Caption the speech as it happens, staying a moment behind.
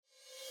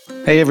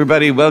Hey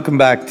everybody, welcome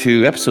back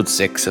to episode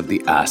 6 of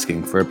the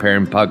Asking for a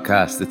Parent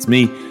podcast. It's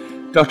me,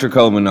 Dr.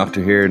 Coleman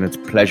Doctor here, and it's a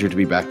pleasure to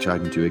be back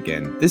chatting to you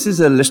again. This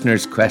is a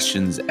listener's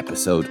questions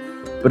episode,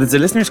 but it's a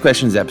listener's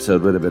questions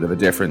episode with a bit of a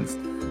difference.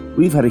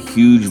 We've had a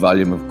huge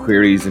volume of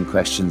queries and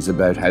questions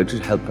about how to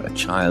help a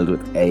child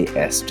with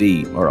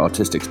ASD, or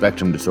autistic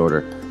spectrum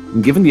disorder.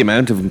 And given the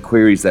amount of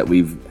inquiries that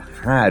we've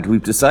had,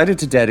 we've decided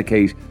to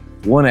dedicate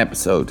one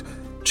episode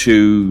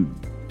to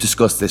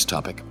discuss this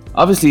topic.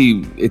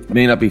 Obviously, it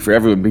may not be for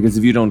everyone, because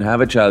if you don't have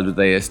a child with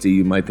ASD,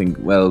 you might think,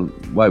 well,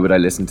 why would I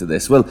listen to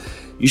this? Well,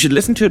 you should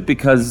listen to it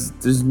because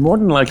there's more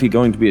than likely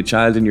going to be a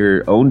child in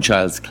your own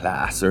child's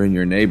class or in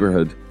your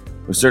neighborhood,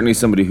 or certainly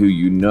somebody who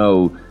you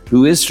know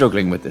who is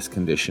struggling with this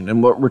condition.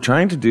 And what we're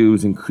trying to do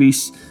is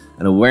increase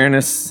an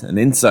awareness and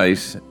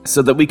insight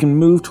so that we can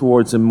move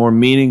towards a more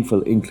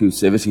meaningful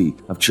inclusivity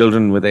of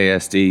children with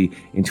ASD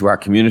into our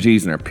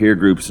communities and our peer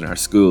groups and our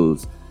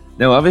schools.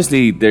 Now,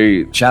 obviously,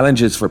 the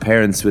challenges for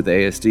parents with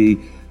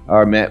ASD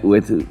are met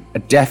with a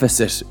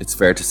deficit, it's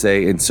fair to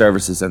say, in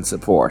services and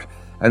support.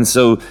 And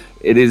so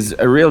it is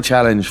a real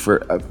challenge for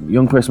a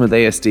young person with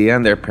ASD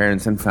and their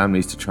parents and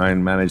families to try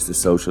and manage the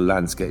social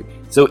landscape.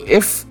 So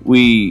if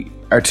we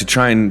are to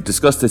try and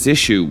discuss this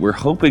issue, we're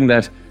hoping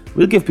that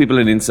we'll give people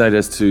an insight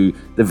as to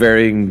the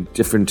varying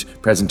different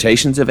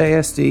presentations of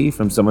ASD,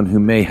 from someone who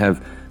may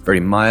have very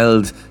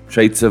mild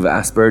traits of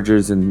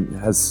Asperger's and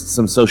has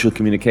some social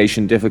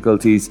communication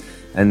difficulties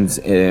and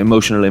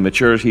emotional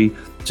immaturity,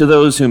 to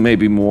those who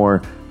maybe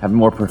have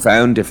more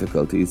profound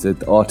difficulties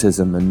with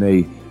autism and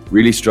may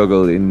really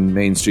struggle in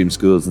mainstream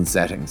schools and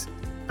settings.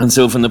 And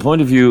so from the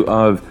point of view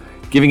of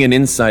giving an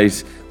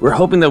insight, we're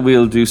hoping that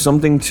we'll do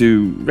something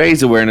to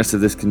raise awareness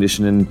of this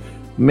condition, and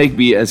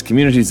maybe as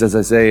communities, as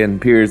I say, and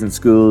peers and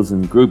schools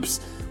and groups,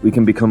 we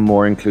can become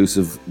more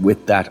inclusive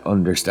with that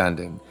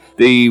understanding.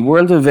 The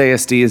world of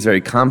ASD is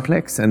very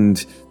complex,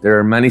 and there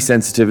are many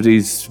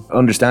sensitivities,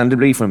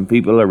 understandably, from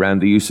people around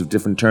the use of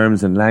different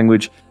terms and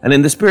language. And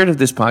in the spirit of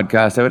this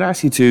podcast, I would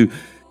ask you to,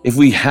 if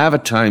we have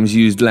at times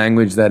used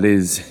language that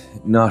is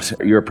not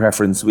your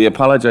preference, we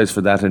apologize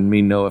for that and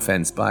mean no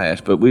offense by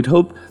it. But we'd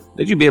hope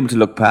that you'd be able to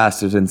look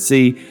past it and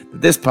see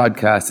that this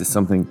podcast is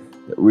something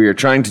that we are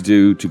trying to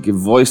do to give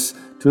voice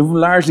to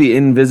largely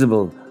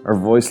invisible or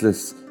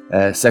voiceless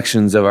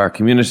sections of our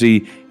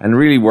community, and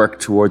really work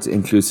towards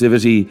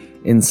inclusivity,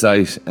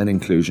 insight and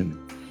inclusion.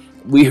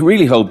 We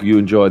really hope you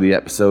enjoy the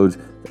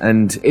episode,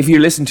 and if you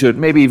listen to it,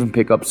 maybe even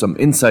pick up some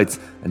insights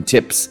and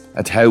tips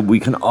at how we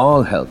can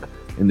all help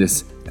in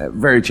this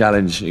very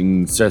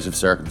challenging set of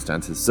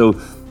circumstances. So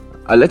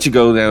I'll let you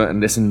go now and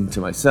listen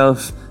to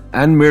myself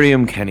and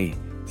Miriam Kenny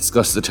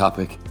discuss the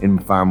topic in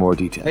far more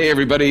detail. Hey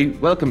everybody,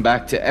 welcome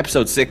back to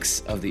episode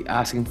 6 of the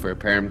Asking for a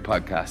Parent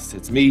podcast.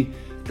 It's me,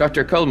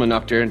 Dr. Coleman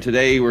Doctor, and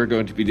today we're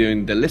going to be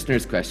doing the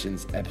listeners'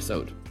 questions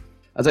episode.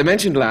 As I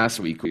mentioned last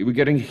week, we were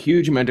getting a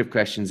huge amount of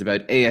questions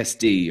about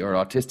ASD, or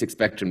autistic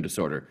spectrum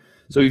disorder.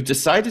 So we've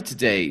decided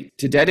today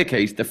to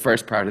dedicate the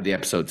first part of the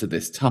episode to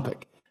this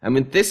topic. And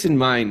with this in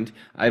mind,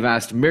 I've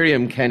asked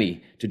Miriam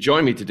Kenny to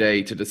join me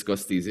today to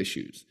discuss these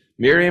issues.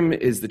 Miriam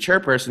is the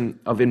chairperson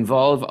of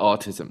Involve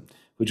Autism,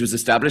 which was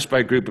established by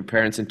a group of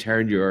parents in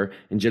Terenure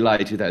in July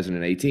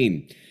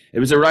 2018. It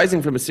was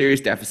arising from a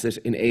serious deficit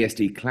in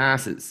ASD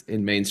classes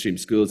in mainstream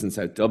schools in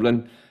South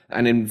Dublin,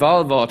 and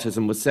Involve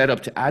Autism was set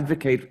up to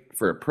advocate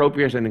for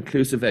appropriate and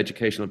inclusive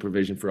educational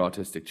provision for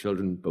autistic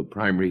children, both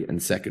primary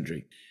and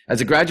secondary.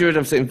 As a graduate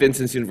of St.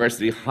 Vincent's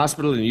University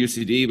Hospital and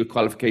UCD with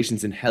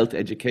qualifications in health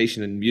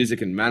education and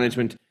music and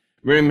management,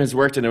 Miriam has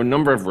worked in a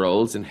number of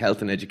roles in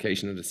health and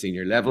education at a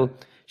senior level.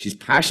 She's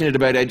passionate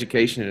about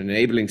education and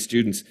enabling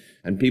students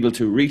and people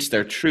to reach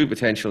their true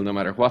potential no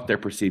matter what their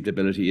perceived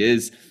ability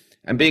is.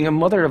 And being a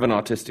mother of an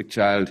autistic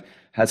child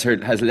has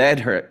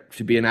led her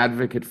to be an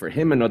advocate for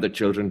him and other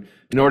children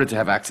in order to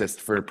have access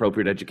for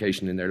appropriate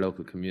education in their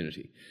local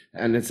community.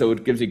 And so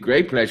it gives me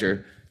great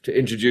pleasure to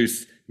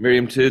introduce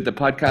Miriam to the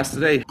podcast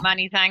today.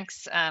 Many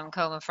thanks,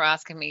 Coleman, for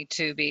asking me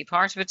to be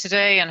part of it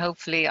today, and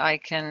hopefully I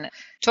can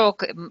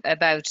talk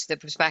about the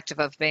perspective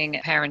of being a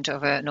parent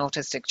of an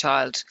autistic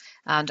child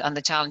and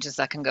the challenges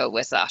that can go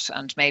with that,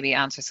 and maybe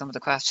answer some of the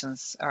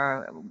questions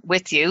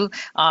with you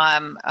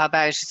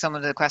about some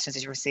of the questions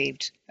that you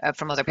received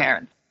from other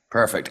parents.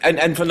 Perfect.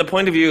 And from the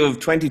point of view of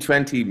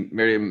 2020,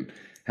 Miriam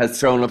has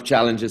thrown up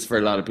challenges for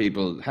a lot of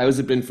people. How has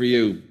it been for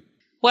you?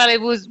 Well,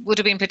 it would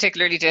have been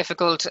particularly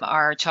difficult.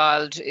 Our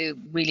child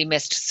really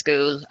missed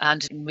school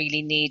and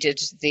really needed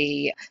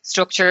the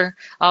structure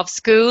of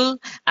school,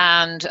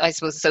 and I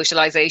suppose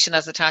socialisation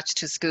as attached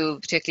to school,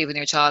 particularly when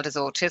your child is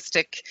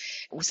autistic.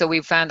 So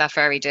we found that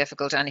very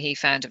difficult, and he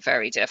found it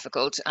very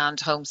difficult. And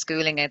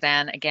homeschooling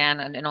then,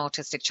 again, an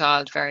autistic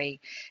child, very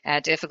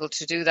difficult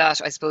to do that.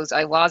 I suppose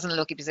I was in a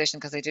lucky position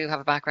because I do have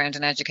a background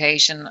in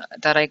education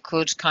that I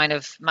could kind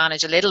of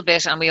manage a little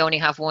bit, and we only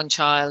have one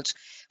child.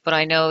 But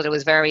I know that it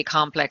was very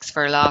complex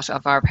for a lot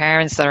of our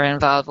parents that are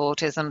involved with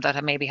autism, that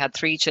have maybe had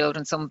 3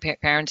 children. Some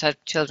parents had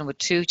children with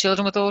 2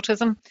 children with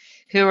autism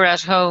who were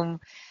at home.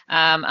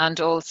 and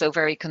also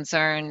very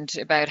concerned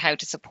about how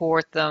to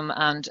support them.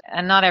 And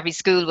not every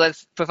school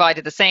was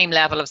provided the same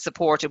level of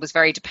support. It was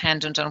very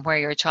dependent on where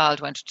your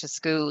child went to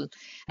school.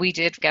 We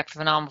did get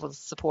phenomenal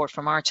support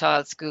from our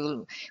child's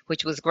school,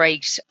 which was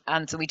great.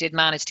 And so we did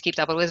manage to keep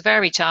that, but it was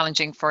very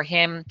challenging for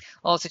him,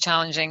 also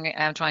challenging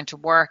trying to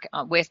work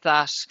with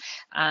that.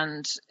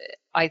 And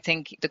I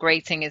think the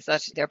great thing is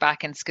that they're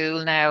back in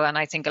school now, and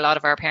I think a lot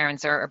of our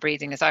parents are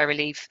breathing a sigh of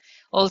relief.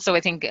 Also,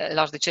 I think a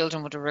lot of the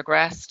children would have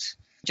regressed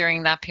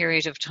during that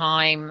period of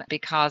time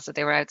because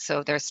they were out,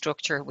 so their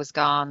structure was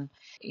gone.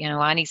 You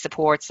know, any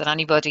supports that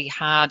anybody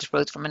had,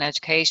 both from an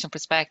educational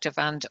perspective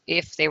and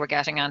if they were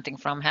getting anything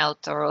from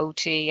health or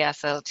OT,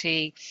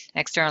 SLT,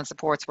 external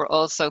supports, were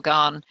also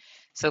gone.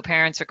 So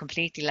parents are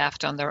completely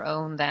left on their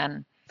own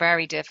then.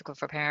 Very difficult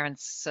for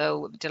parents.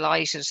 So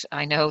delighted.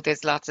 I know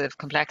there's lots of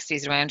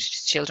complexities around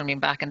children being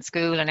back in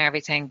school and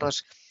everything, but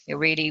it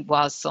really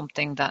was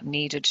something that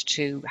needed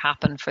to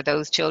happen for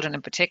those children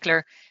in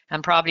particular.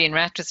 And probably in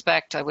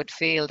retrospect, I would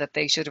feel that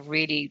they should have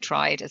really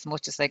tried as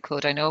much as they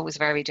could. I know it was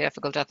very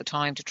difficult at the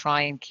time to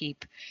try and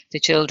keep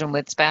the children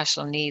with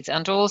special needs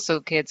and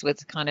also kids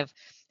with kind of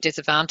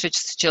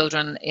disadvantaged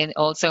children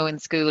also in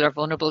school, or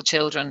vulnerable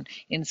children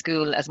in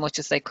school, as much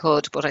as they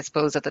could. But I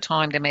suppose at the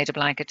time they made a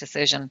blanket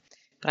decision.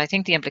 But I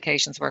think the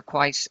implications were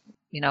quite,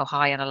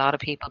 high on a lot of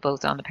people,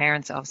 both on the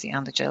parents, obviously,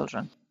 and the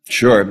children.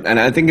 Sure. And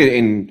I think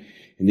in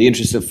the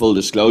interest of full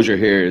disclosure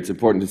here, it's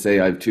important to say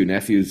I have two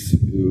nephews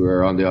who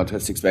are on the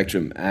autistic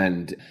spectrum.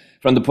 And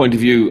from the point of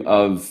view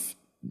of,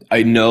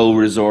 I know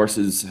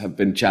resources have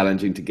been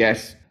challenging to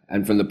get.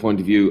 And from the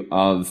point of view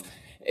of,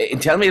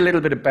 tell me a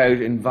little bit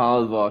about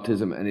Involve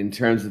Autism and in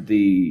terms of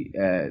the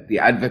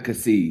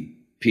advocacy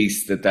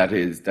piece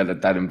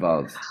that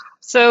involves.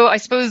 So I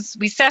suppose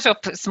we set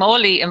up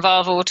smallly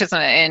Involve Autism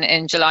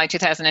in July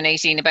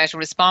 2018 about a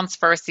response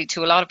firstly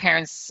to a lot of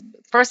parents.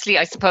 Firstly,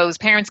 I suppose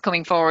parents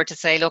coming forward to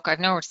say, look, I've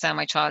nowhere to send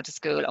my child to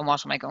school and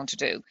what am I going to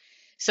do?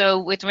 So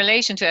with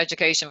relation to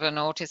education of an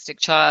autistic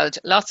child,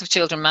 lots of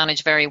children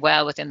manage very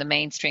well within the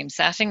mainstream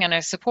setting and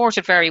are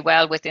supported very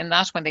well within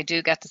that when they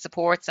do get the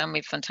supports, and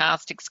we've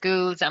fantastic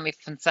schools and we've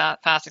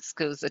fantastic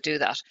schools that do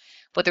that.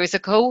 But there is a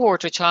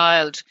cohort of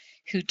child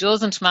who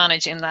doesn't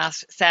manage in that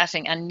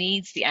setting and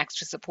needs the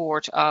extra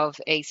support of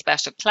a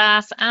special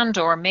class and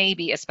or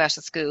maybe a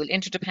special school,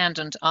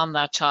 interdependent on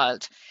that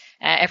child.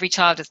 Every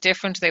child is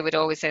different. They would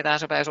always say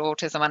that about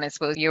autism, and I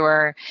suppose you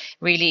are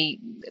really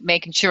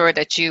making sure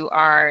that you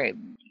are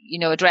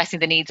addressing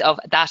the needs of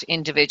that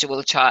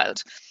individual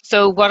child.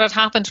 So what had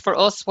happened for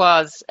us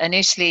was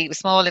initially a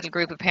small little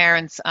group of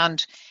parents,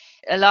 and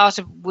a lot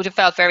would have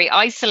felt very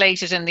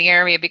isolated in the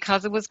area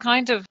because it was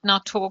kind of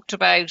not talked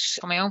about.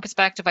 From my own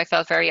perspective, I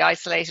felt very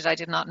isolated. I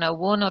did not know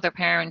one other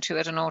parent who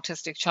had an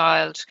autistic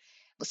child.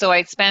 So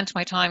I'd spent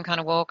my time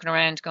kind of walking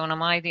around going,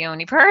 am I the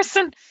only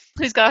person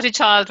who's got a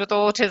child with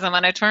autism?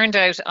 And it turned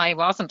out I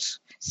wasn't.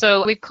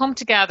 So we've come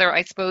together,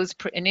 I suppose,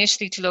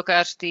 initially to look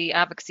at the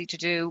advocacy to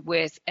do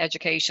with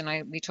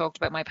education. We talked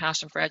about my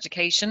passion for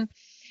education.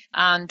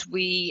 And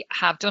we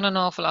have done an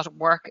awful lot of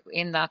work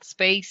in that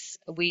space.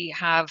 We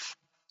have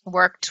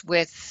worked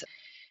with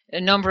a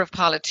number of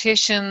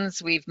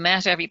politicians. We've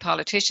met every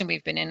politician.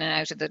 We've been in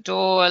and out of the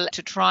Dáil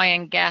to try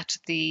and get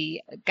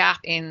the gap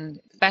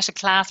in special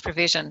class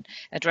provision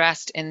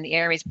addressed in the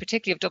areas,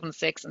 particularly of Dublin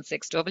 6 and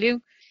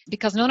 6W,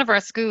 because none of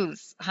our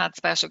schools had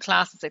special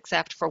classes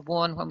except for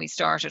one when we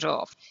started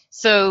off.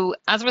 So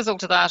as a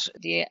result of that,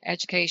 the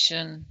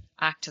Education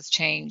Act has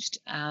changed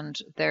and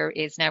there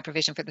is now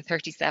provision for the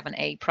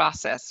 37A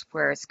process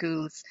where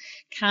schools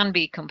can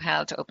be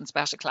compelled to open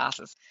special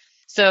classes.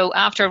 So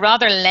after a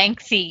rather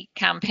lengthy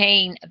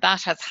campaign,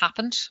 that has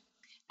happened.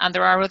 And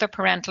there are other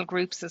parental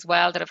groups as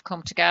well that have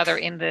come together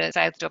in the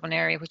South Dublin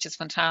area, which is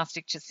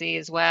fantastic to see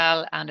as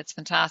well. And it's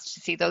fantastic to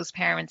see those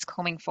parents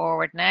coming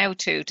forward now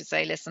to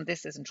say, listen,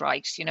 this isn't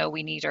right.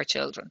 We need our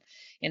children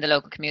in the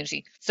local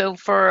community. So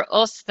for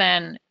us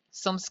then,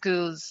 some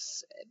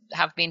schools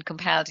have been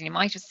compelled, and you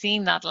might have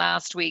seen that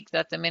last week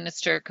that the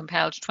minister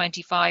compelled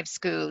 25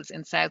 schools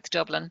in South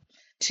Dublin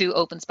to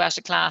open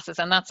special classes,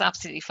 and that's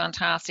absolutely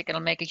fantastic.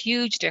 It'll make a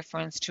huge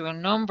difference to a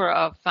number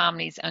of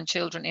families and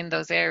children in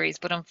those areas,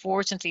 but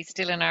unfortunately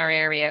still in our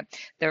area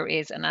there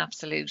is an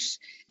absolute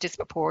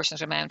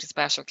disproportionate amount of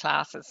special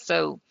classes.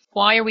 So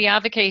why are we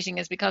advocating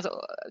is because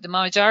the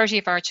majority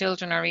of our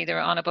children are either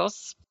on a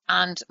bus,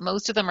 and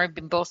most of them are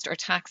being bused or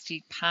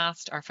taxied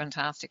past our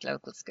fantastic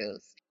local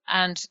schools.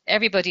 And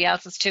everybody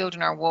else's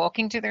children are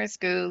walking to their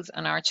schools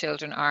and our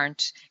children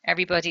aren't.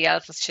 Everybody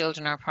else's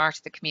children are part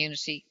of the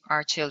community,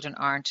 our children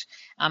aren't.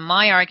 And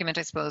my argument,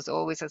 I suppose,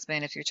 always has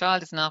been if your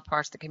child is not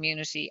part of the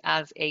community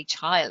as a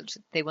child,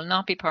 they will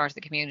not be part of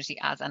the community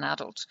as an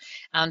adult.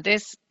 And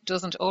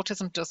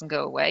autism doesn't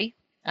go away,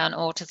 and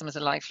autism is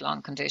a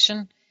lifelong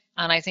condition.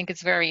 And I think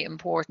it's very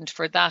important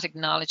for that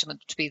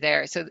acknowledgement to be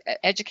there. So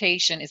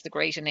education is the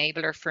great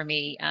enabler for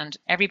me, and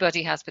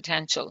everybody has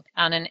potential.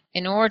 And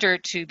in order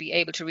to be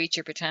able to reach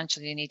your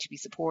potential, you need to be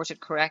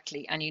supported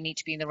correctly, and you need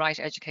to be in the right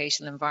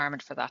educational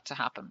environment for that to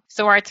happen.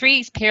 So our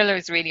three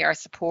pillars really are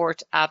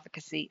support,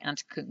 advocacy,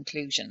 and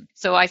conclusion.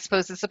 So I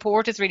suppose the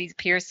support is really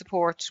peer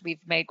support.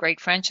 We've made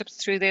great friendships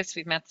through this.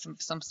 We've met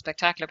some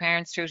spectacular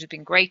parents through it. It's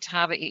been great to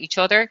have each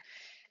other.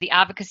 The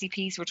advocacy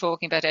piece, we're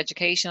talking about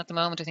education at the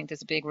moment. I think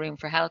there's a big room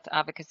for health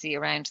advocacy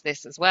around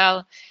this as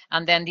well.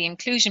 And then the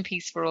inclusion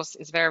piece for us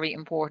is very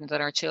important, that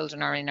our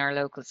children are in our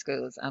local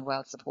schools and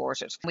well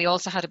supported. We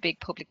also had a big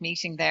public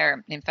meeting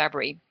there in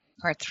February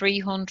where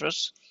 300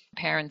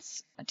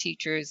 parents,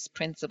 teachers,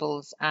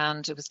 principals,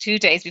 and it was 2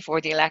 days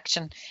before the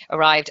election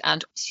arrived,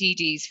 and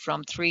TDs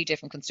from 3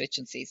 different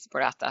constituencies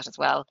were at that as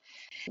well.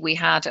 We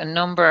had a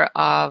number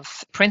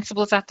of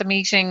principals at the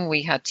meeting,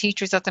 we had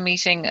teachers at the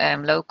meeting,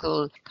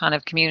 local kind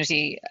of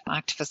community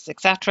activists,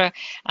 etc.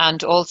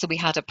 And also we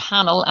had a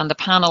panel, and the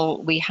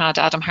panel, we had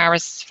Adam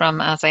Harris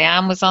from As I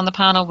Am was on the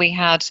panel. We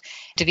had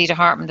Davida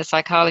Hartman, the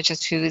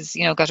psychologist, who's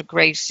got a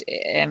great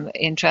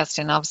interest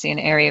in obviously an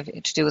area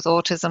to do with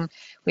autism.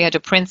 We had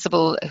a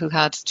principal who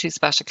had 2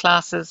 special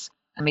classes.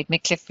 I made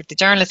Mick Clifford, the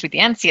journalist, with the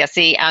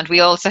NCSE, and we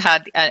also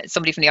had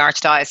somebody from the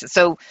Archdiocese.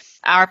 So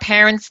our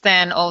parents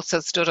then also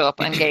stood up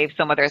and gave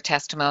some of their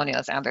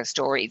testimonials and their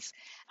stories.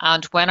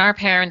 And when our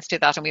parents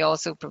did that, and we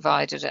also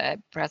provided a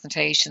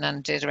presentation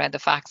and did around the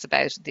facts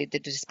about the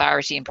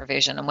disparity in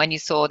provision. And when you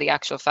saw the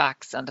actual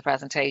facts and the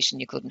presentation,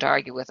 you couldn't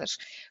argue with it.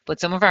 But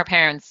some of our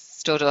parents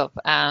stood up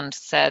and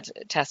said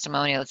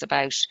testimonials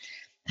about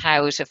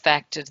how it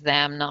affected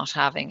them not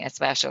having a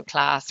special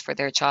class for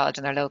their child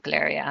in their local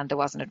area. And there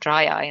wasn't a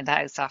dry eye in the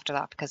house after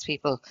that because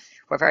people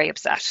were very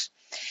upset.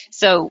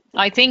 So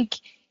I think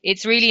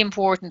it's really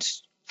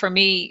important for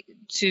me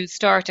to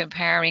start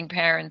empowering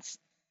parents,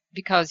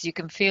 because you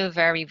can feel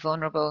very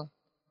vulnerable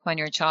when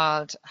your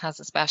child has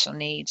a special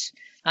need,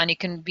 and you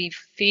can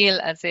feel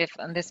as if,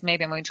 and this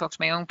maybe I'm going to talk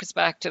to my own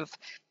perspective,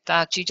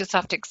 that you just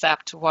have to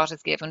accept what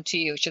is given to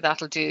you. Sure,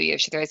 that'll do you.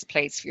 Sure, there is a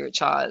place for your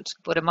child.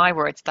 But in my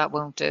words, that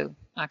won't do,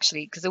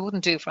 actually, because it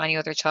wouldn't do for any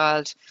other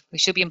child. We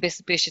should be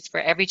ambitious for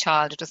every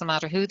child. It doesn't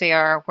matter who they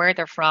are, where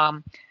they're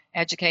from.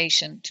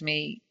 Education, to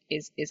me,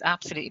 is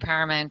absolutely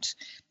paramount,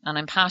 and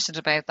I'm passionate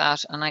about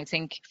that. And I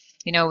think,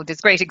 there's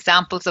great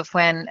examples of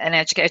when an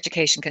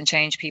education can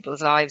change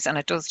people's lives, and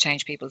it does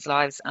change people's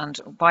lives. And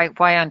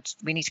why aren't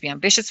we need to be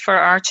ambitious for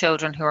our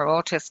children who are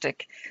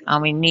autistic,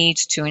 and we need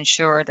to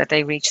ensure that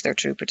they reach their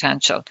true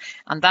potential.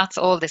 And that's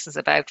all this is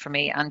about for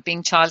me. And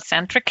being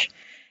child-centric,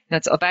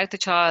 it's about the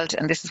child,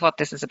 and this is what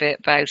this is a bit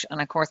about. And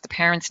of course, the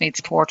parents need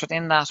support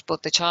within that,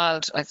 but the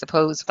child, I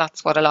suppose,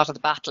 that's what a lot of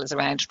the battle is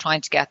around,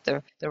 trying to get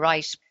the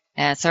right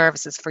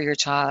services for your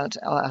child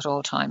at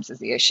all times is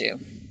the issue.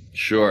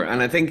 Sure.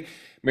 And I think,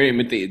 Miriam,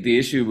 with the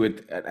issue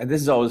with, and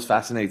this always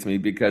fascinates me,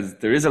 because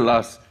there is a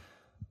lot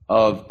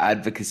of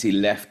advocacy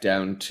left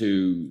down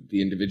to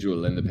the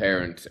individual and the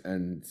parent.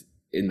 And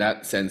in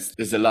that sense,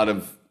 there's a lot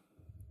of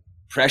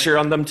pressure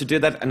on them to do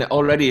that. And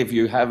already, if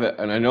you have it,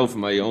 and I know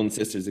from my own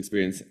sister's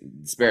experience,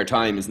 spare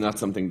time is not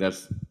something that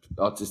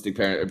autistic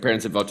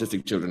parents of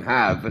autistic children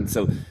have. And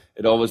so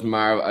I always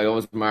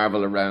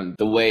marvel around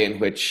the way in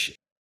which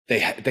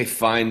they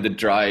find the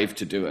drive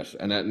to do it,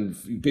 and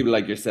people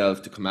like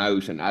yourself to come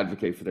out and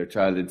advocate for their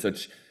child in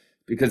such,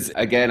 because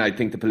again, I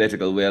think the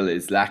political will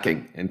is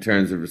lacking in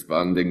terms of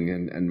responding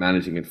and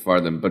managing it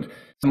for them. But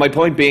my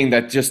point being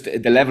that just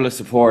the level of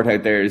support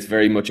out there is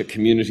very much a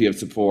community of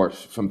support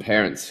from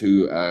parents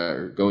who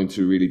are going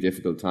through really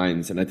difficult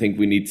times. And I think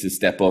we need to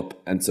step up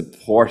and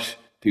support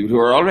people who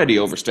are already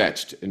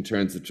overstretched in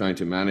terms of trying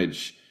to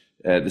manage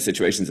the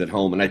situations at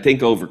home. And I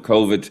think over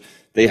COVID,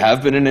 they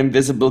have been an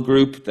invisible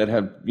group that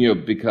have,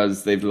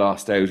 because they've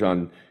lost out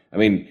on,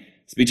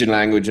 speech and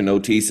language and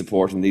OT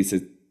support, and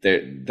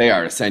they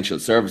are essential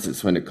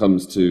services when it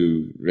comes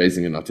to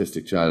raising an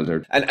autistic child.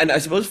 And I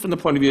suppose from the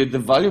point of view, the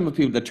volume of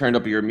people that turned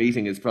up at your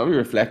meeting is probably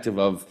reflective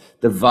of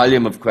the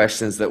volume of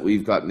questions that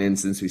we've gotten in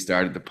since we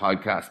started the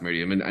podcast,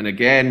 Miriam. And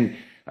again,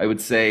 I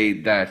would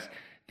say that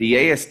the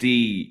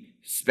ASD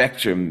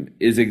spectrum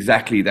is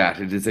exactly that.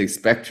 It is a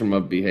spectrum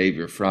of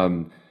behavior,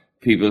 from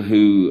people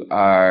who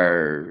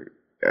are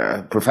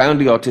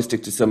profoundly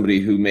autistic to somebody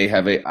who may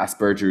have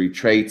Aspergery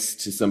traits,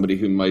 to somebody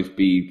who might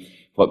be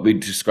what we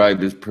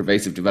described as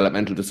pervasive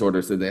developmental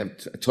disorder. So they have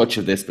a touch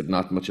of this, but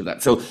not much of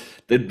that. So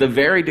the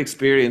varied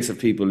experience of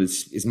people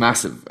is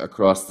massive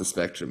across the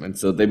spectrum. And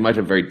so they might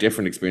have very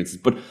different experiences.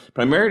 But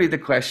primarily the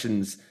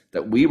questions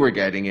that we were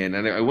getting in,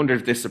 and I wonder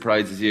if this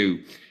surprises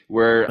you,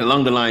 were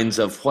along the lines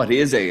of what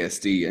is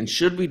ASD, and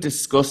should we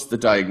discuss the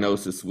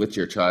diagnosis with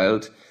your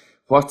child?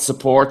 What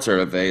supports are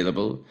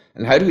available,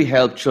 and how do we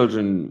help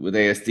children with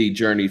ASD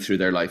journey through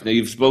their life? Now,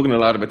 you've spoken a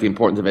lot about the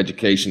importance of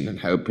education and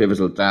how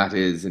pivotal that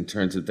is in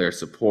terms of their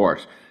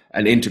support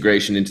and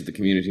integration into the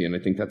community, and I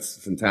think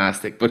that's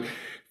fantastic. But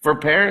for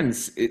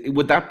parents,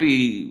 would that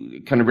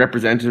be kind of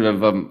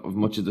representative of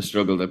much of the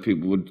struggle that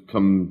people would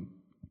come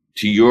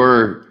to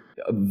your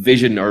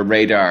vision or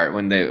radar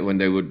when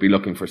they would be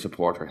looking for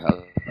support or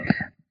help?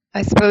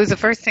 I suppose the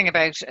first thing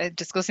about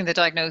discussing the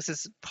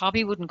diagnosis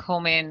probably wouldn't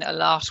come in a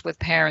lot with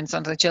parents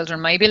until the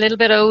children may be a little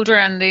bit older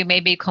and they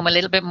may become a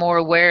little bit more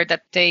aware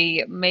that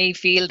they may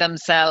feel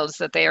themselves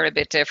that they are a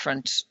bit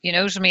different. You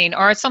know what I mean?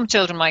 Or some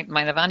children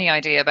might have any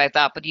idea about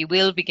that, but you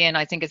will begin,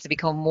 I think, as to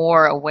become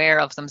more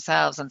aware of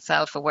themselves and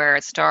self-aware,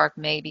 start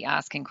maybe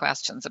asking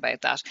questions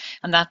about that.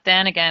 And that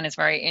then again is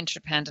very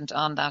interdependent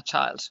on that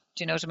child.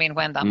 Do you know what I mean?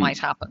 When that might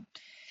happen.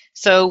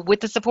 So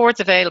with the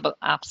supports available,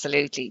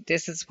 absolutely.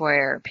 This is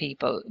where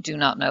people do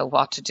not know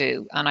what to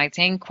do. And I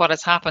think what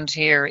has happened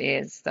here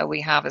is that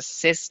we have a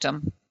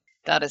system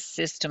that is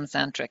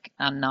system-centric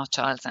and not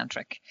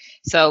child-centric.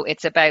 So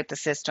it's about the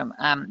system.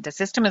 The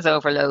system is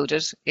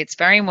overloaded. It's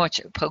very much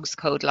a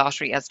postcode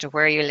lottery as to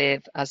where you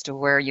live, as to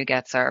where you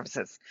get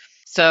services.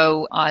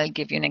 So I'll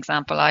give you an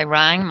example. I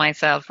rang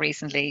myself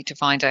recently to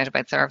find out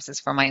about services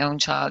for my own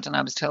child, and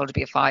I was told to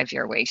be a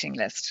 5-year waiting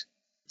list.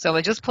 So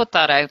I just put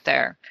that out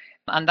there.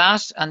 And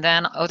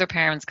then other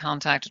parents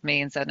contacted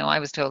me and said, no, I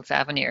was told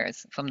 7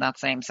 years from that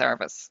same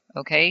service.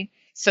 Okay.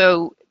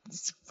 So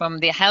from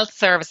the health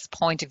service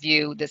point of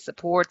view, the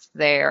support's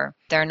there,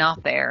 they're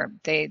not there.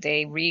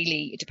 They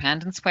really, it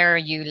depends where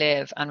you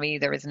live, and really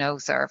there is no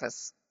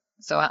service.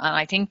 So, and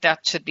I think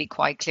that should be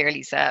quite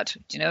clearly said.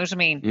 Do you know what I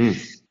mean?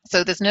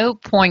 So there's no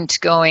point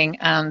going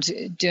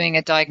and doing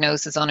a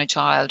diagnosis on a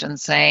child and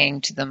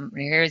saying to them,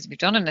 we've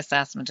done an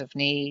assessment of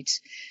need.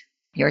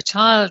 Your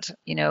child,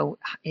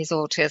 is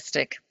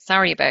autistic.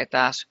 Sorry about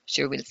that.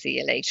 Sure, we'll see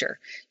you later.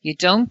 You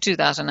don't do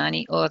that in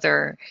any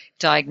other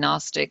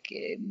diagnostic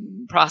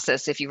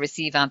process if you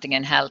receive anything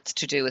in health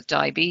to do with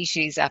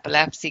diabetes,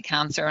 epilepsy,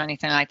 cancer, or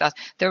anything like that.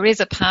 There is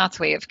a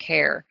pathway of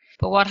care.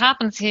 But what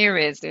happens here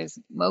is there's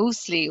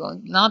mostly,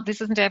 this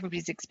isn't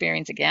everybody's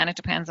experience again, it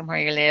depends on where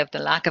you live, the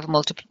lack of a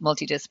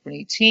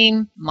multidisciplinary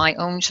team. My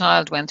own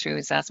child went through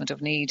assessment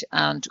of need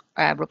and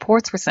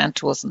reports were sent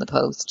to us in the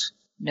post.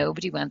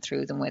 Nobody went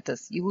through them with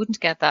us. You wouldn't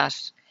get that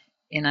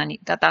in any,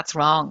 that's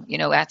wrong.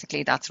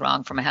 Ethically, that's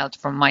wrong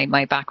from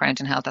my background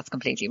in health. That's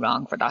completely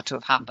wrong for that to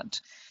have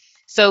happened.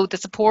 So the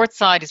support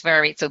side is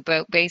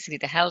basically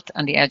the health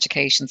and the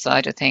education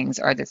side of things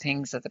are the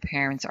things that the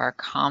parents are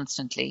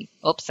constantly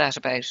upset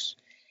about.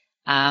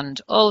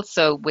 And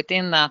also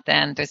within that,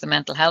 then there's the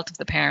mental health of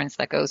the parents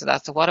that goes with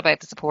that. So what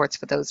about the supports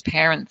for those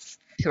parents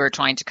who are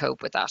trying to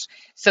cope with that?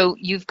 So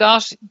you've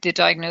got the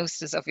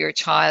diagnosis of your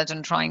child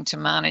and trying to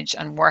manage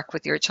and work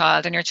with your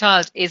child. And your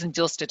child isn't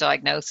just a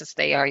diagnosis.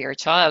 They are your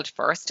child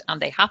first,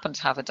 and they happen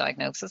to have a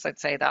diagnosis. I'd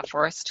say that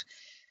first.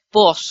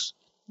 But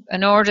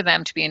in order for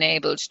them to be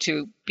enabled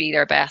to be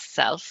their best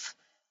self,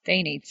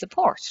 they need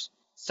support.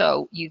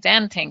 So you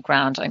then think,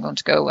 grand, I'm going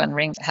to go and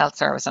ring the health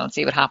service and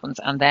see what happens.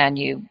 And then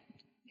you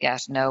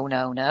get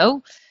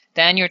no.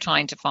 Then you're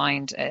trying to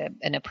find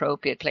an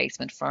appropriate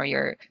placement for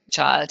your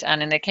child.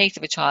 And in the case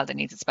of a child that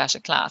needs a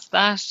special class,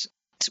 that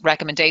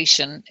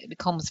recommendation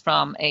comes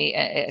from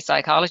a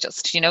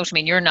psychologist. You know what I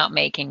mean? You're not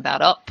making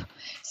that up.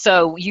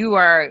 So you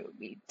are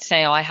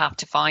saying, I have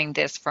to find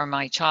this for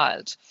my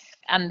child.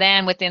 And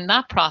then within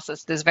that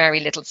process, there's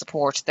very little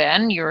support.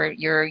 Then you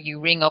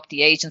ring up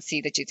the agency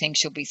that you think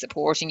should be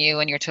supporting you,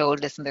 and you're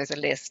told, listen, there's a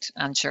list,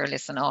 and sure,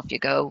 listen, off you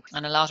go.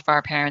 And a lot of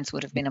our parents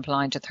would have been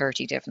applying to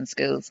 30 different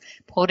schools,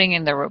 putting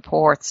in the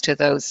reports to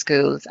those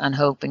schools and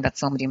hoping that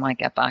somebody might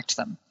get back to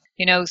them.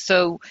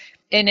 So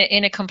in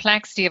a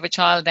complexity of a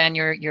child, then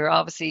you're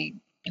obviously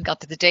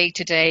got the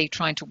day-to-day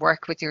trying to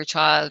work with your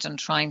child and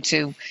trying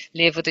to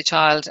live with the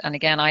child. And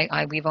again,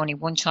 we've only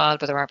one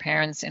child, but there are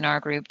parents in our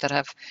group that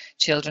have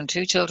two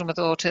children with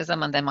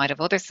autism, and they might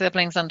have other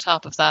siblings on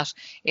top of that.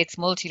 It's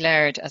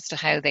multi-layered as to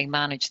how they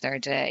manage their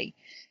day.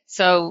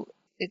 So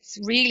it's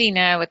really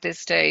now at this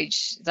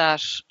stage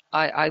that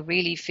I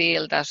really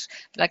feel that,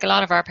 like, a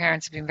lot of our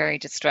parents have been very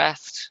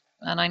distressed.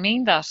 And I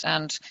mean that,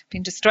 and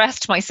been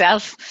distressed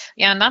myself.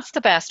 Yeah, and that's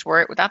the best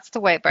word. That's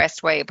the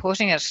best way of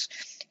putting it.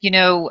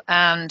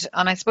 And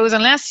I suppose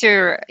unless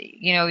you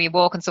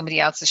walk in somebody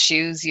else's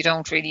shoes, you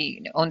don't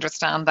really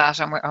understand that,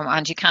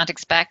 and you can't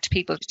expect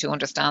people to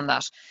understand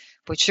that.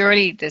 But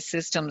surely the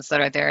systems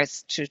that are there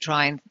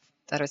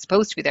that are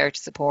supposed to be there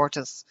to support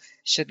us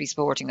should be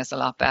supporting us a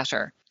lot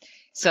better.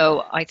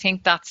 So I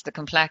think that's the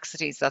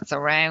complexities that's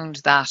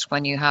around that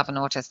when you have an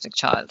autistic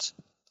child.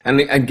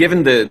 And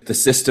given the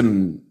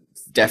system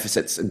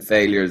deficits and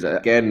failures,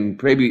 again,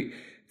 maybe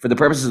for the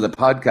purposes of the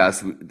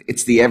podcast,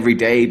 it's the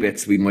everyday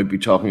bits we might be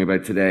talking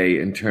about today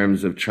in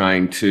terms of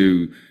trying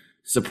to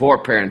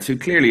support parents who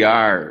clearly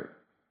are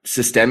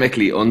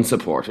systemically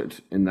unsupported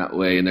in that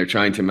way, and they're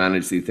trying to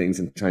manage these things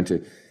and trying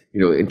to,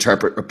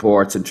 interpret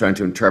reports and trying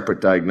to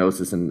interpret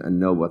diagnosis and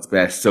know what's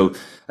best. So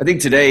I think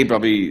today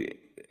probably,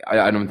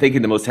 I'm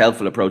thinking the most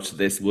helpful approach to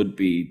this would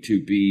be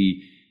to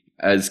be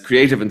as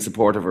creative and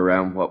supportive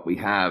around what we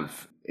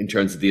have in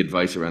terms of the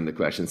advice around the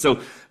questions. So,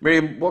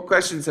 Miriam, what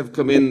questions have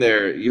come in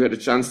there? You had a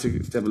chance to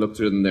have a look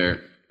through them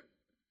there.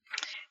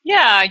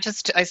 Yeah,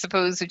 I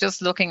suppose we're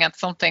just looking at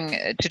something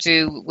to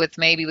do with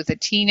maybe with a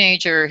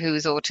teenager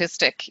who's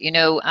autistic,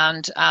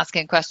 and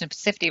asking a question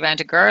specifically around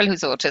a girl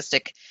who's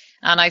autistic.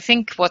 And I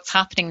think what's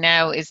happening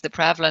now is the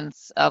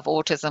prevalence of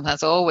autism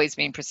has always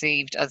been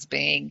perceived as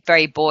being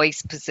very boy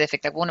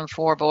specific, that 1 in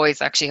 4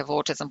 boys actually have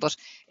autism, but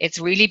it's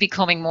really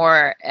becoming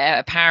more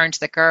apparent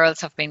that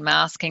girls have been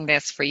masking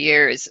this for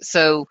years.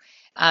 So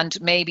and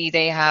maybe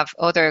they have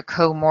other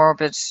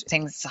comorbid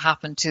things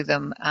happen to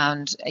them,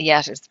 and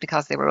yet it's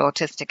because they were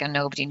autistic and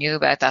nobody knew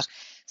about that.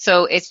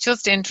 So it's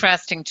just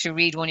interesting to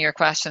read. One of your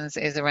questions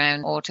is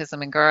around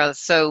autism in girls.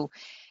 So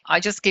I'll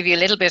just give you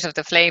a little bit of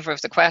the flavour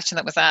of the question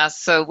that was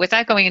asked. So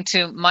without going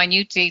into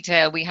minute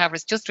detail, we have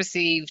just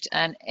received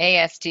an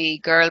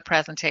ASD girl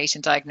presentation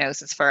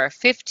diagnosis for our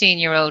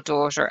 15-year-old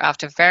daughter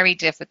after very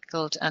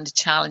difficult and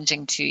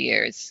challenging 2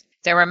 years.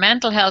 There were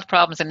mental health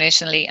problems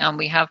initially, and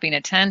we have been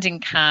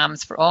attending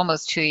CAMS for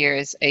almost 2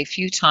 years, a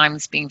few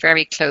times being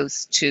very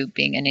close to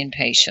being an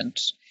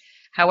inpatient.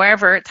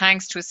 However,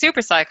 thanks to a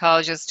super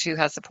psychologist who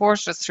has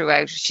supported us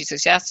throughout, she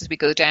suggested we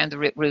go down the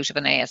route of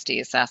an ASD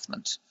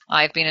assessment.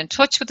 I've been in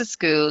touch with the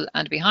school,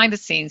 and behind the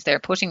scenes they're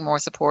putting more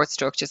support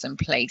structures in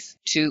place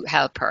to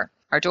help her.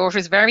 Our daughter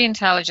is very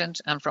intelligent,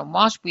 and from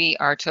what we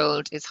are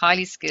told is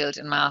highly skilled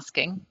in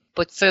masking,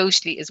 but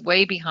socially is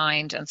way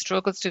behind and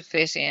struggles to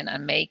fit in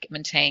and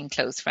maintain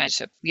close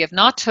friendship. We have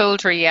not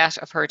told her yet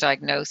of her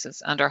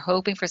diagnosis and are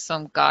hoping for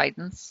some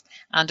guidance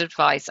and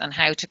advice on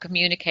how to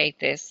communicate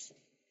this,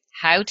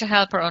 how to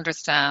help her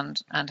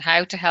understand, and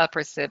how to help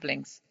her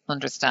siblings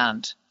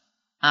understand.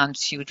 And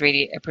she would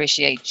really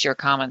appreciate your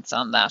comments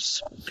on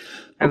that.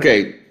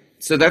 Okay,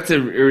 so that's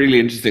a really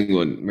interesting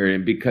one,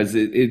 Miriam, because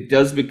it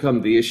does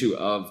become the issue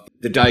of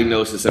the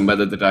diagnosis and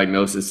whether the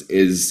diagnosis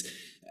is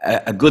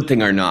a good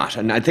thing or not.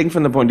 And I think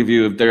from the point of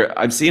view of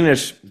I've seen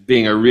it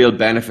being a real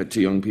benefit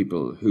to young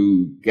people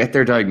who get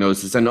their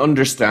diagnosis and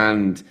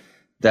understand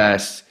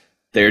that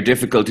their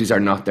difficulties are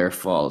not their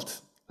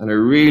fault. And I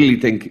really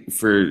think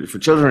for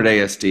children at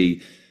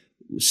ASD,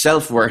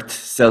 self-worth,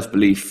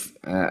 self-belief,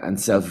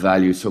 and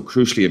self-value is so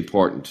crucially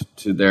important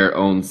to their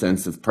own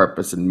sense of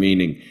purpose and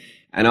meaning.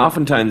 And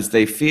oftentimes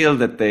they feel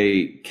that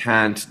they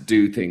can't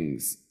do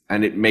things,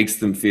 and it makes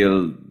them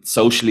feel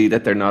socially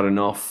that they're not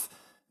enough.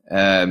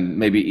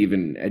 Maybe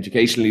even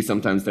educationally,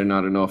 sometimes they're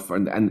not enough.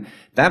 And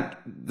that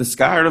the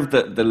scar of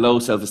the low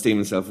self-esteem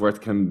and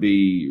self-worth can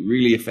be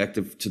really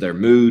effective to their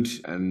mood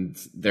and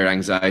their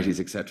anxieties,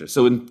 etc.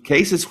 So in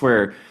cases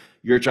where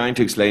you're trying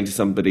to explain to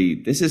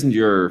somebody, this isn't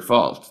your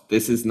fault,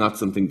 this is not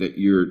something that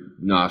you're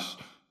not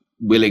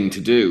willing to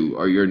do,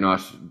 or you're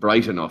not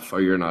bright enough,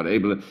 or you're not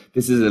able to,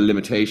 this is a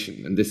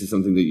limitation, and this is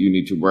something that you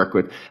need to work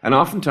with. And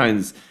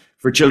oftentimes,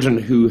 for children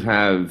who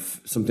have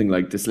something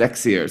like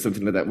dyslexia or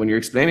something like that, when you're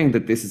explaining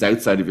that this is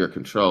outside of your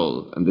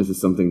control and this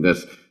is something that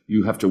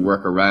you have to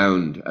work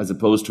around, as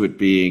opposed to it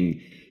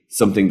being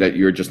something that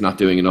you're just not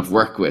doing enough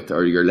work with,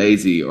 or you're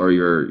lazy, or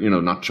you're,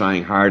 not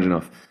trying hard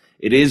enough,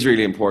 it is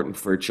really important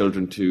for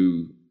children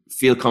to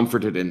feel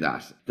comforted in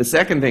that. The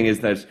second thing is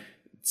that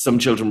some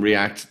children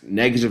react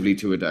negatively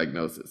to a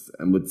diagnosis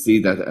and would see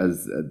that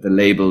as the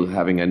label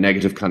having a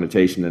negative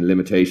connotation and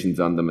limitations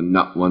on them and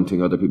not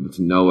wanting other people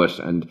to know it.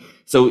 And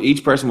so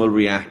each person will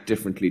react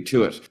differently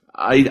to it.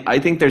 I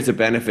think there's a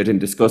benefit in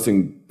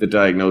discussing the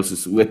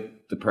diagnosis with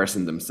the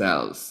person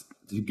themselves,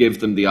 to give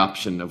them the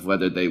option of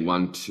whether they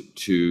want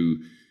to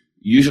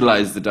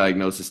utilize the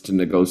diagnosis to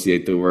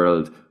negotiate the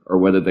world, or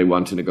whether they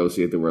want to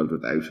negotiate the world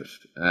without it.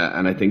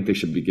 And I think they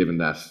should be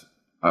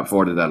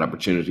afforded that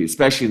opportunity,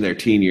 especially in their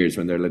teen years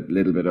when they're a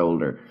little bit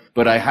older.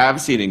 But I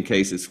have seen in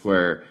cases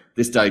where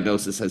this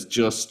diagnosis has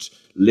just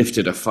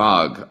lifted a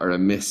fog or a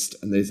mist,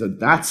 and they said,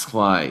 that's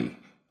why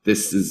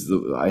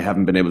I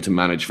haven't been able to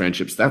manage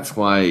friendships. That's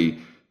why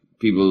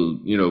people,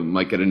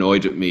 might get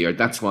annoyed at me, or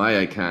that's why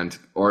I can't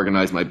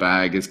organize my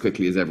bag as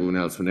quickly as everyone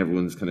else when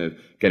everyone's kind of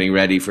getting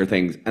ready for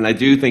things. And I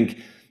do think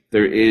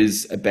there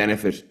is a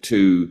benefit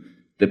to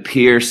the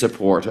peer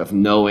support of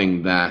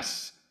knowing that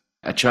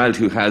a child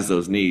who has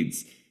those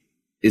needs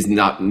is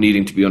not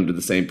needing to be under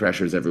the same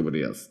pressure as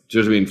everybody else. Do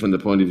you know what I mean? From the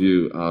point of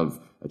view of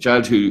a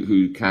child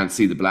who can't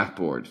see the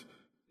blackboard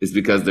is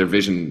because their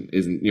vision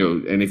isn't,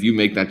 and if you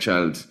make that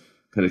child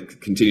kind of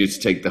continue to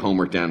take the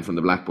homework down from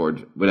the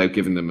blackboard without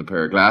giving them a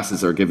pair of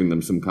glasses or giving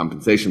them some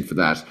compensation for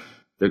that,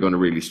 they're going to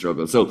really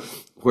struggle. So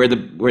where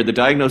the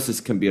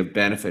diagnosis can be of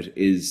benefit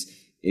is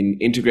in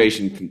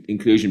integration,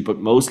 inclusion, but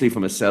mostly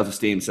from a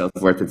self-esteem,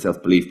 self-worth, and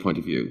self-belief point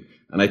of view.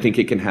 And I think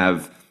it can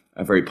have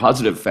a very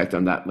positive effect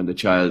on that when the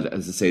child,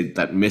 as I say,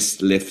 that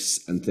mist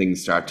lifts and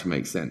things start to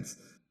make sense.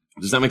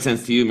 Does that make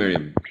sense to you,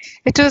 Miriam?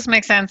 It does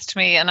make sense to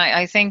me. And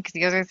I think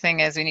the other thing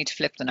is we need to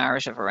flip the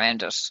narrative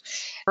around it.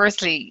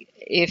 Firstly,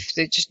 if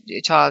the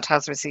child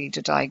has received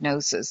a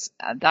diagnosis,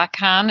 that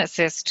can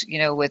assist,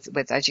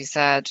 with, as you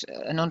said,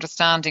 an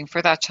understanding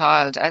for that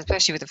child,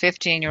 especially with a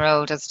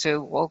 15-year-old, as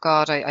to, oh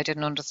God, I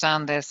didn't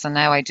understand this, and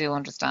now I do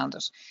understand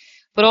it.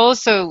 But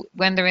also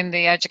when they're in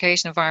the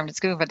education environment at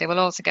school, but they will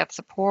also get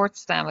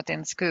supports then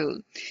within school.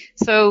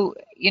 So,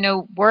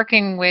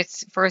 working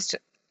with first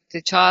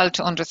the child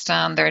to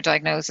understand their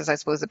diagnosis. I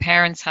suppose the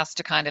parents has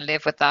to kind of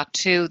live with that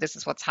too. This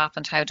is what's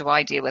happened. How do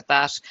I deal with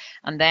that?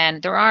 And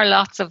then there are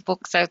lots of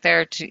books out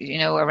there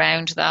to,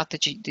 around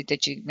that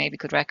you maybe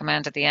could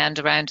recommend at the end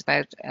around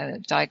about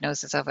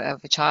diagnosis of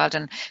a child,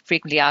 and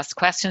frequently asked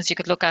questions you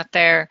could look at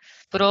there.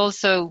 But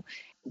also,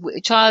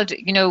 a child,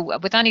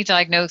 with any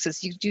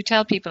diagnosis, you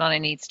tell people on a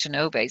needs to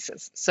know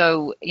basis.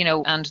 So,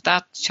 and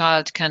that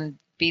child can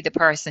be the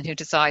person who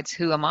decides,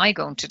 who am I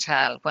going to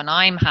tell when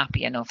I'm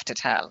happy enough to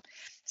tell?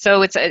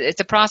 So it's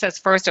a process.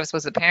 First, I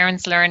suppose the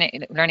parents learning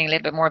a little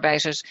bit more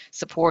about it,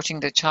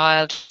 supporting the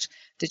child.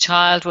 The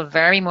child will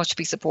very much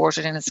be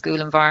supported in a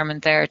school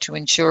environment there to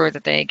ensure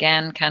that they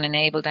again can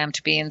enable them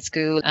to be in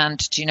school and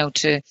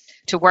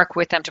to work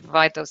with them to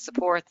provide those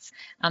supports.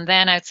 And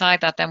then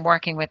outside that, then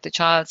working with the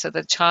child. So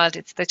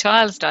it's the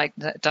child's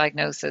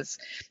diagnosis,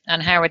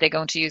 and how are they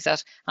going to use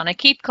that? And I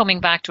keep coming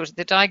back to it.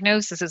 The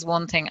diagnosis is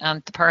one thing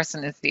and the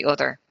person is the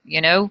other,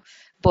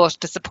 but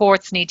the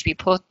supports need to be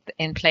put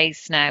in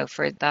place now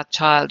for that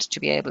child to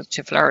be able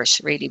to flourish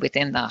really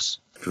within that.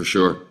 For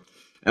sure.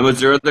 And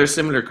was there other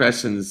similar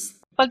questions?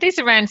 Well, these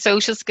are around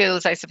social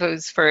skills, I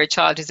suppose, for a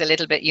child who's a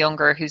little bit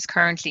younger, who's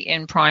currently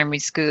in primary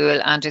school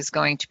and is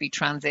going to be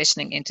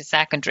transitioning into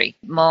secondary.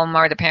 Mum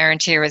or the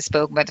parent here has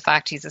spoken about the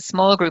fact he's a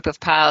small group of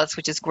pals,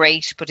 which is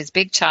great, but his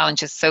big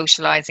challenge is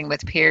socialising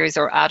with peers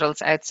or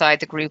adults outside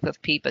the group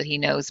of people he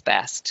knows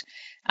best.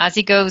 As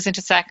he goes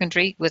into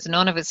secondary, with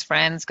none of his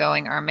friends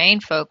going, our main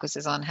focus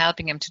is on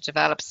helping him to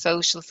develop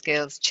social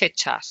skills,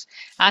 chit-chat.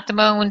 At the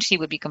moment, he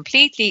would be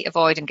completely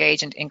avoid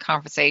engaging in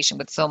conversation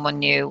with someone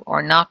new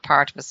or not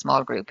part of a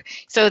small group.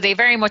 So they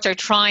very much are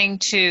trying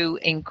to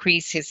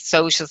increase his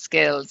social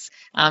skills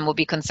and will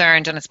be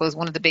concerned. And I suppose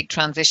one of the big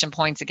transition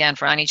points again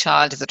for any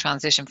child is a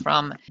transition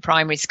from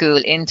primary school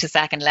into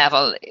second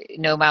level.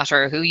 No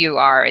matter who you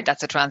are,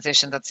 that's a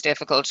transition that's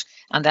difficult.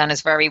 And then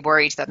is very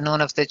worried that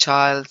none of the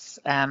child's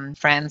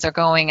friends are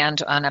going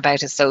and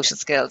about his social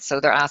skills. So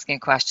they're asking a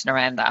question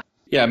around that.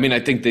 Yeah, I mean, I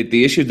think that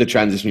the issue of the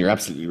transition, you're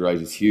absolutely right,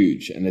 is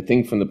huge. And I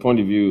think from the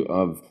point of view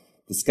of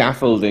the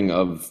scaffolding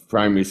of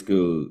primary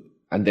school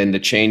and then the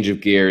change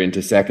of gear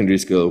into secondary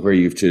school, where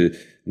you have to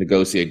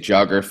negotiate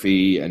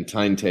geography and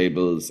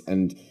timetables,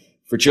 and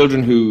for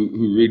children who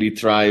really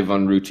thrive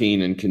on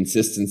routine and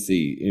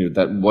consistency,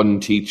 that one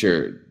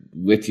teacher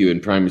with you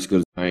in primary school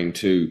is trying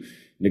to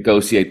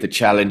negotiate the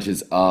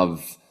challenges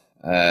of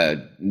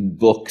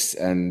books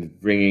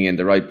and bringing in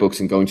the right books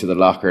and going to the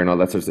locker and all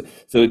that sort of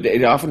stuff. So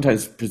it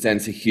oftentimes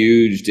presents a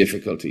huge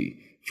difficulty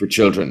for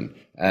children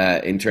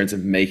in terms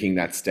of making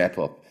that step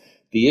up.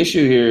 The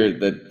issue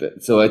here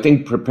so I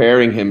think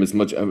preparing him as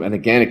much, and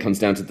again, it comes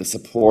down to the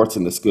supports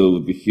in the school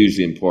would be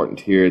hugely important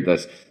here,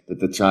 that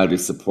the child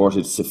is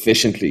supported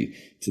sufficiently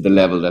to the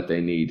level that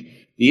they need.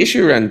 The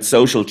issue around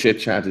social chit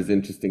chat is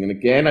interesting. And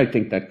again, I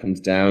think that comes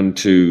down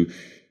to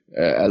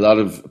a lot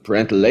of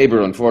parental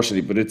labor,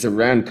 unfortunately, but it's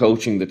around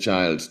coaching the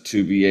child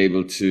to be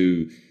able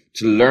to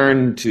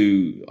learn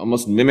to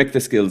almost mimic the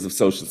skills of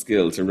social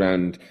skills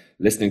around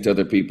listening to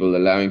other people,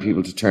 allowing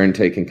people to turn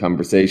take in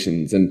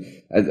conversations. And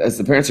as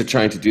the parents are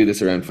trying to do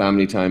this around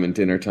family time and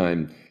dinner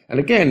time, and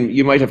again,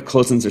 you might have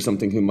cousins or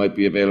something who might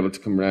be available to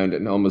come around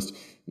and almost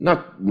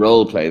not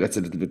role play, that's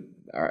a little bit,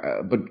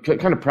 but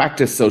kind of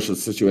practice social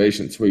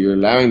situations where you're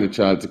allowing the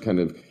child to kind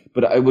of,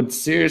 but I would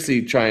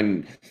seriously try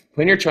and,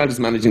 when your child is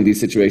managing these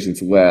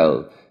situations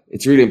well,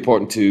 it's really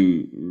important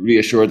to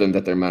reassure them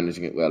that they're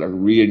managing it well, or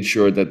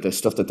reassure that the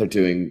stuff that they're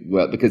doing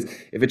well. Because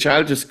if a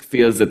child just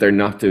feels that they're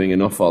not doing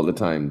enough all the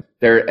time,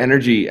 their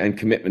energy and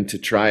commitment to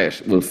try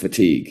it will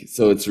fatigue.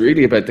 So it's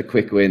really about the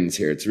quick wins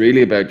here. It's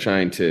really about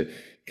trying to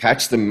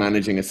catch them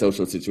managing a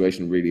social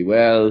situation really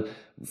well,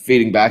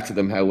 feeding back to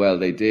them how well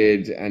they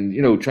did, and,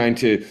 trying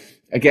to,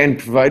 again,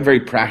 provide very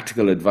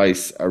practical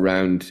advice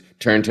around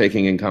turn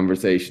taking in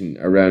conversation,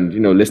 around,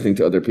 listening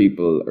to other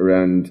people,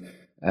 around,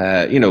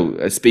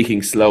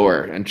 speaking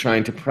slower, and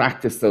trying to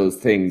practice those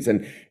things.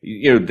 And,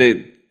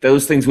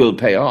 those things will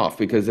pay off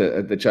because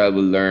the child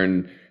will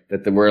learn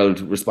that the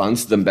world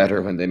responds to them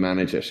better when they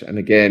manage it. And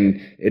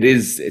again,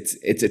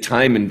 it's a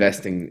time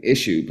investing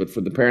issue, but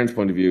from the parents'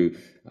 point of view,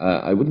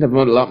 I wouldn't have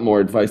a lot more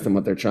advice than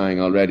what they're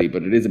trying already,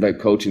 but it is about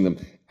coaching them.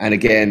 And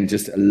again,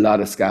 just a lot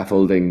of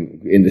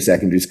scaffolding in the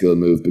secondary school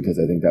move, because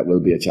I think that will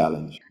be a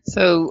challenge.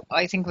 So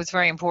I think what's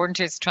very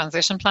important is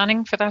transition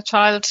planning for that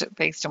child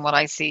based on what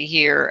I see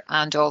here.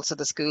 And also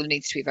the school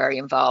needs to be very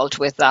involved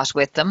with that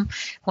with them.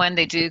 When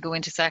they do go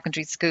into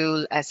secondary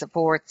school,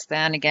 supports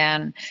then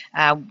again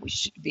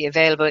should be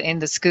available in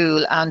the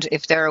school. And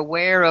if they're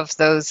aware of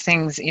those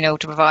things, to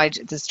provide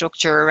the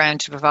structure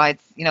around,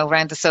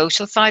 around the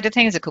social side of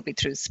things, it could be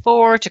through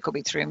sport, it could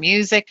be through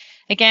music.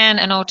 Again,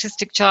 an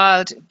autistic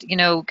child,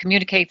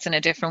 communicates in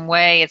a different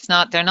way.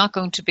 They're not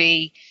going to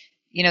be,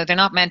 they're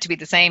not meant to be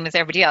the same as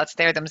everybody else.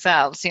 They're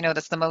themselves.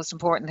 That's the most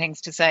important things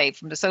to say.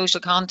 From the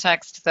social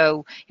context,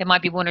 though, it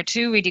might be one or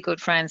two really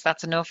good friends.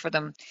 That's enough for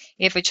them.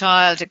 If a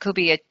child, it could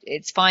be,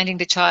 it's finding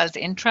the child's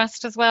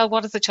interest as well.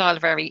 What is the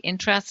child very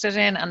interested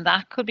in? And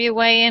that could be a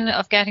way in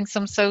of getting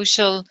some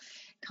social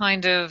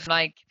kind of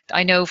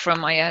I know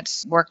from I had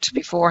worked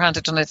beforehand,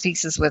 had done a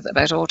thesis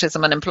about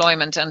autism and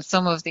employment, and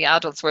some of the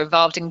adults were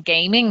involved in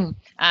gaming,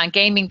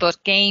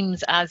 but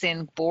games as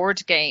in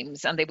board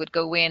games, and they would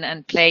go in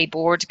and play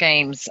board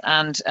games,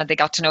 and they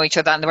got to know each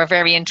other, and they were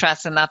very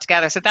interested in that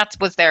together. So that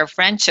was their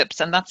friendships,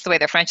 and that's the way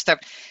their friendships are.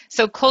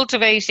 So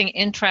cultivating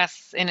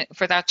interests in it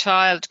for that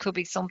child could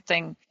be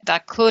something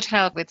that could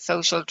help with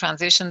social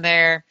transition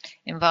there,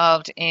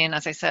 involved in,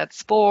 as I said,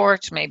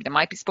 sport. Maybe there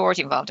might be sport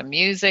involved in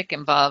music,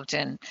 involved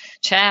in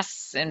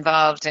chess,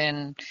 involved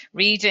in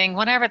reading,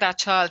 whatever that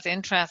child's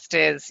interest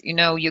is,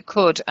 you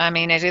could. I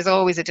mean, it is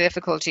always a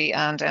difficulty,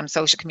 and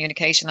social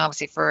communication,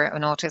 obviously, for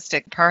an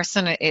autistic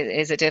person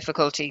is a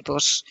difficulty.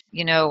 But,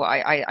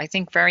 I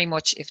think very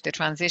much if the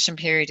transition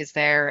period is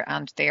there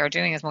and they are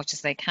doing as much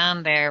as they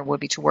can there, would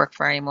be to work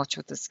very much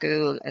with the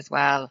school as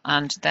well.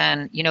 And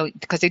then,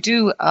 because they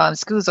do,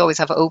 schools always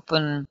have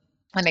open,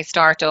 when they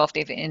start off,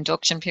 they have an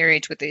induction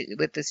period with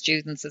the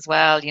students as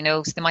well,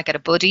 so they might get a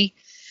buddy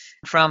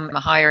from a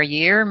higher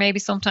year. Maybe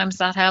sometimes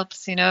that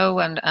helps,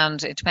 and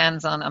it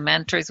depends on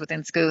mentors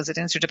within schools. It's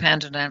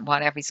interdependent on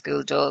what every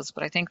school does,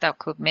 but I think that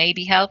could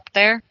maybe help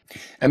there.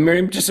 And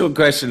Miriam, just a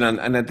question,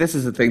 and this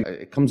is the thing,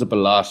 it comes up a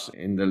lot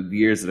in the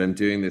years that I'm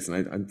doing this,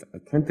 and I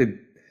think that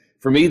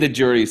for me, the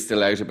jury is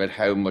still out about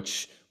how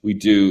much we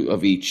do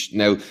of each.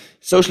 Now,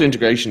 social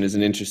integration is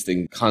an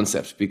interesting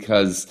concept,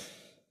 because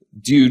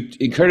do you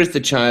encourage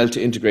the child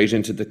to integrate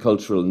into the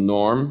cultural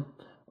norm,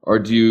 or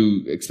do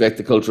you expect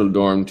the cultural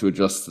norm to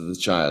adjust to the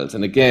child?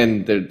 And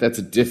again, that's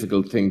a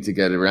difficult thing to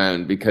get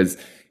around, because,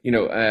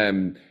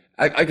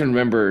 I can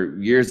remember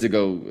years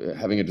ago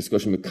having a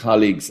discussion with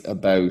colleagues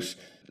about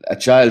a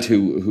child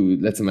who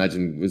let's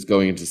imagine, was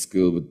going into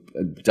school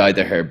with dyed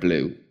their hair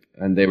blue,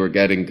 and they were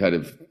getting kind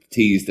of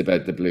teased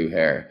about the blue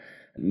hair.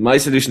 My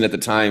solution at the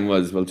time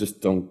was, well,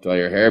 just don't dye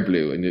your hair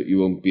blue and you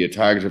won't be a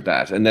target of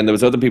that. And then there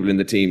was other people in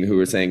the team who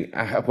were saying,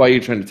 why are you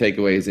trying to take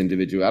away his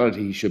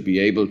individuality? He should be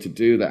able to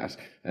do that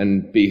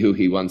and be who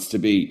he wants to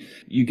be.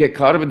 You get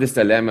caught up in this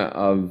dilemma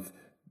of,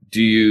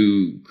 do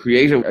you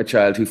create a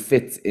child who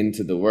fits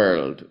into the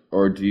world,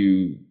 or do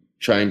you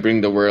try and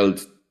bring the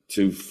world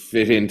to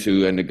fit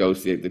into and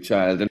negotiate the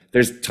child? And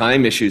there's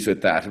time issues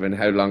with that. I mean,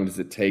 how long does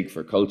it take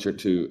for culture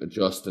to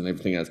adjust and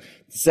everything else?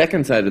 The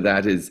second side of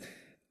that is,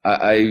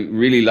 I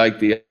really like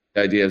the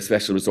idea of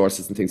special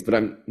resources and things, but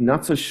I'm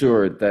not so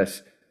sure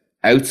that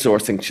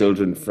outsourcing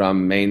children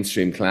from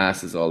mainstream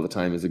classes all the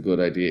time is a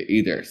good idea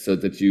either, so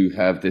that you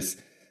have this,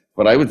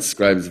 what I would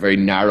describe as a very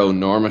narrow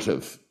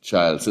normative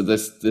child. So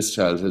this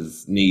child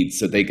has needs,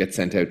 so they get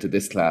sent out to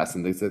this class,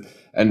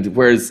 and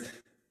whereas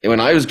when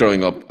I was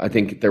growing up, I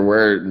think there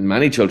were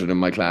many children in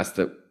my class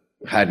that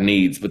had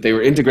needs, but they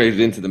were integrated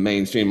into the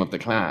mainstream of the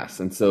class.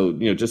 And so,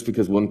 just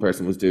because one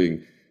person was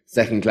doing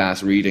second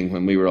class reading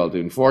when we were all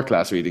doing fourth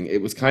class reading, it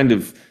was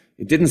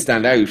it didn't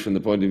stand out from the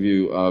point of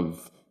view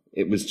of,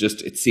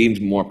 it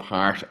seemed more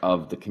part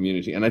of the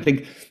community. And I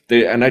think,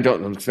 and I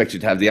don't expect you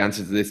to have the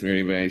answer to this,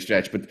 Miriam, by any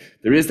stretch, but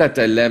there is that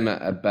dilemma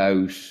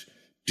about,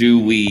 do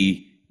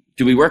we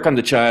work on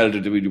the child,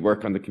 or do we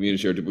work on the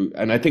community,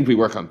 and I think we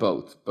work on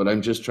both, but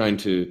I'm just trying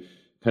to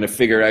kind of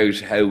figure out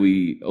how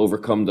we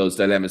overcome those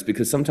dilemmas,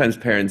 because sometimes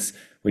parents,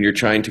 when you're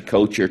trying to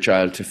coach your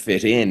child to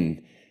fit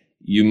in,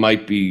 you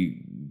might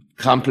be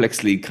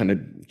complexly kind of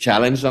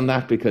challenged on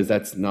that, because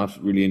that's not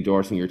really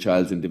endorsing your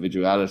child's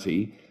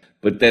individuality.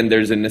 But then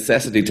there's a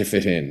necessity to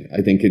fit in,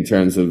 I think, in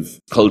terms of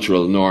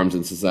cultural norms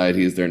in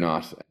society, is there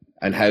not?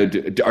 And how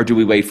do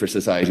we wait for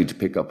society to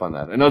pick up on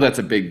that? I know that's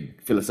a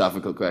big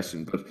philosophical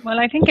question, but... Well,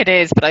 I think it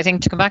is, but I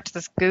think to come back to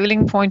the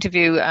schooling point of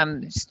view,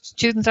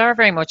 students are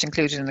very much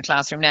included in the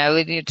classroom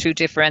now through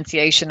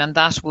differentiation, and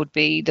that would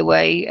be the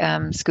way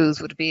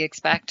schools would be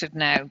expected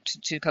now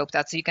to cope with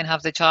that. So you can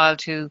have the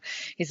child who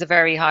is a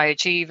very high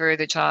achiever,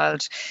 the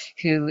child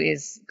who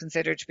is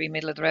considered to be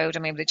middle of the road,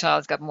 and maybe the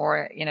child's got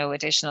more,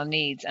 additional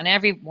needs, and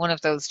every one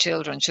of those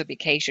children should be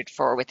catered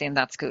for within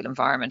that school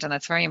environment, and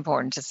that's very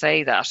important to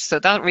say that. So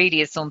that really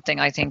is something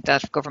I think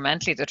that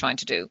governmentally they're trying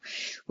to do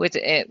with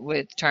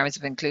terms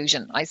of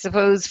inclusion. I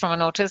suppose from an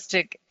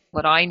autistic,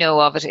 what I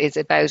know of it is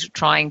about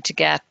trying to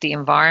get the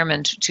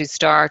environment to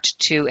start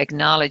to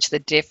acknowledge the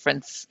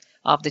difference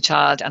of the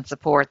child and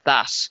support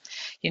that.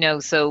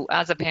 So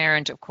as a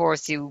parent, of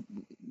course, I'm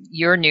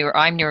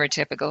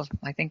neurotypical,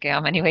 I think I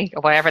am anyway,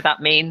 whatever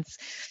that means.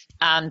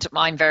 And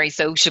I'm very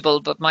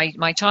sociable, but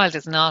my child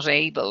is not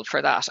able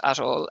for that at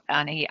all.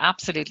 And he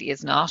absolutely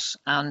is not.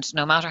 And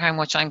no matter how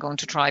much I'm going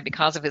to try,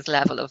 because of his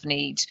level of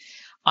need,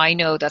 I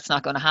know that's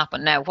not going to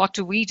happen. Now, what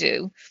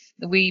do?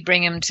 We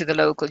bring him to the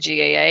local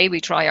GAA. We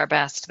try our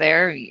best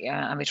there,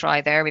 and we try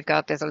there.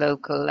 There's a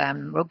local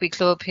rugby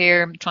club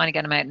here, trying to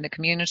get him out in the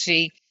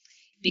community.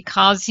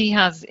 Because he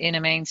has in a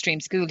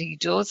mainstream school, he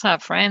does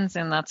have friends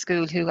in that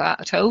school who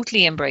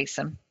totally embrace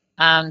him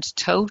and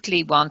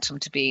totally want him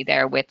to be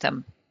there with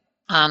him,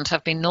 and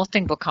have been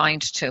nothing but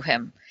kind to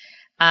him.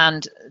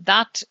 And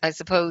that, I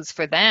suppose,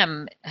 for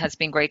them has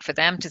been great for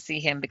them to see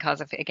him, because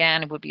of,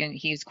 again,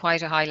 he's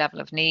quite a high level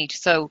of need.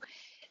 So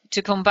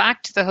to come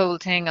back to the whole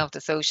thing of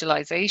the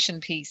socialization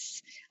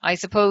piece, I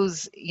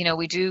suppose,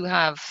 we do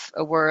have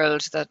a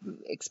world that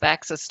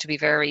expects us to be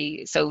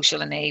very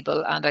social and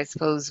able, and I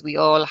suppose we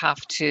all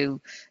have to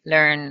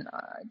learn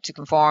to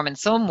conform in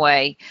some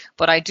way.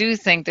 But I do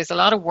think there's a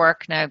lot of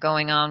work now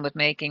going on with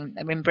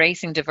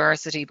embracing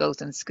diversity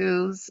both in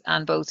schools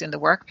and both in the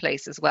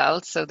workplace as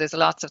well. So there's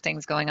lots of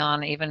things going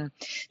on, even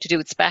to do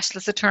with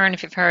Specialists at Turn,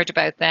 if you've heard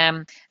about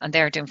them, and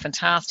they're doing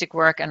fantastic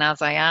work. And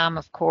As I Am,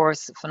 of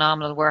course,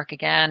 phenomenal work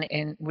again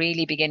in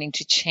really beginning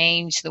to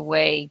change the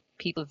way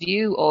people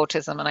view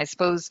autism. And I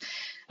suppose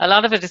a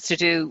lot of it is to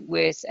do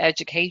with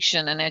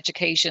education and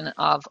education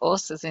of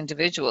us as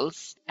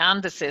individuals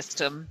and the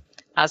system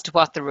as to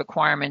what the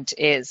requirement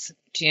is.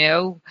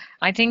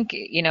 I think,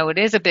 it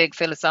is a big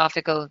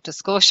philosophical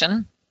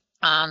discussion,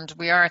 and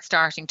we are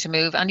starting to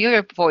move. And the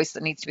other voice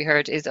that needs to be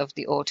heard is of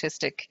the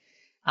autistic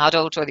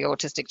adult or the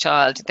autistic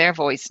child. Their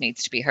voice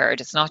needs to be heard.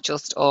 It's not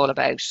just all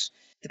about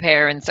the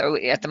parents, or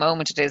at the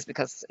moment it is,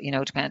 because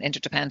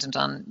interdependent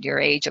on your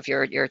age of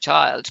your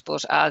child,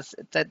 but as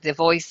the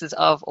voices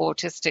of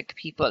autistic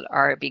people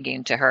are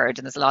beginning to heard,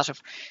 and there's a lot of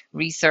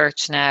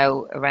research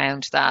now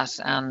around that,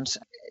 and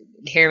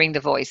hearing the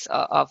voice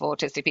of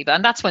autistic people.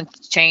 And that's when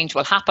change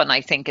will happen,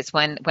 I think, is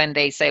when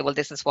they say, well,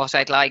 this is what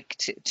I'd like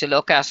to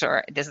look at,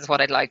 or this is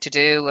what I'd like to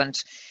do, and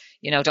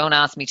don't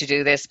ask me to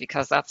do this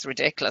because that's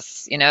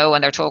ridiculous,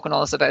 and they're talking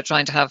also about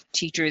trying to have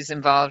teachers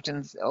involved,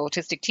 in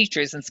autistic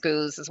teachers in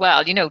schools as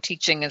well,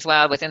 teaching as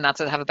well within that,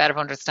 so they have a better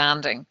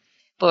understanding.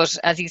 But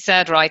as you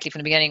said rightly from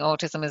the beginning,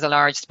 autism is a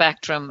large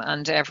spectrum,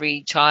 and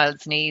every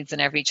child's needs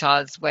and every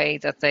child's way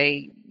that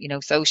they,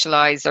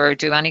 socialize or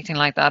do anything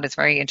like that is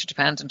very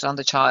interdependent on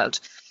the child.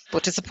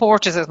 But to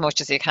support it as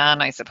much as you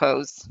can, I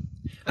suppose.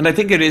 And I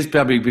think it is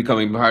probably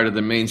becoming part of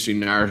the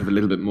mainstream narrative a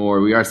little bit more.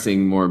 We are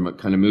seeing more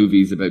kind of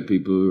movies about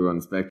people who are on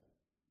the spectrum.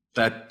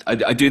 That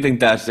I do think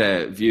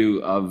that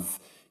view of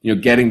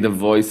getting the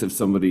voice of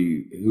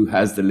somebody who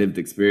has the lived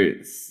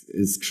experience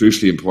is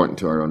crucially important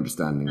to our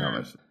understanding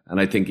of it. And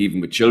I think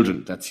even with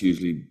children, that's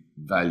hugely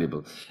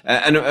valuable.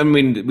 And I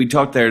mean, we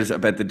talked there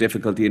about the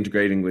difficulty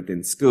integrating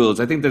within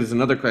schools. I think there's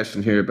another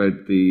question here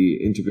about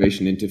the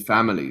integration into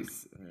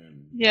families.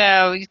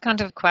 Yeah, you kind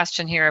of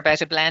question here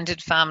about a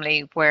blended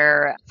family,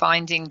 where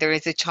finding there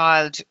is a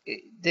child,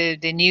 the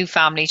new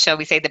family, shall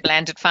we say, the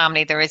blended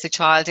family, there is a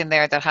child in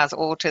there that has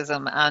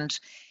autism, and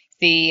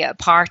the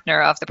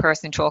partner of the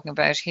person you're talking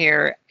about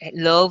here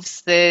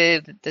loves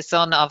the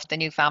son of the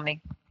new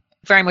family.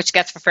 Very much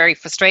gets very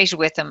frustrated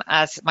with him,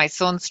 as my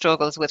son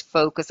struggles with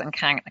focus and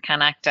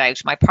can act out.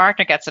 My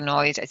partner gets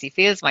annoyed as he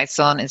feels my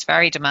son is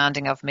very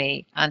demanding of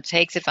me and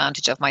takes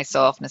advantage of my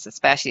softness,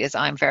 especially as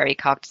I'm very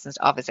cognizant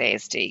of his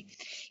ASD.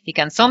 He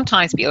can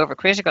sometimes be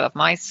overcritical of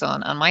my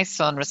son, and my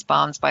son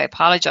responds by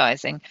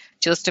apologizing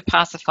just to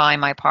pacify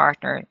my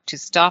partner to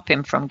stop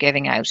him from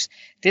giving out.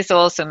 This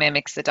also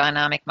mimics the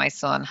dynamic my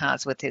son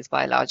has with his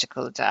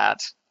biological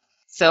dad.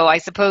 So I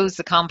suppose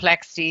the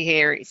complexity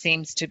here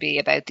seems to be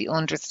about the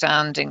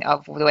understanding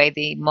of the way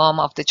the mum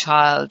of the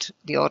child,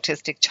 the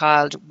autistic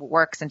child,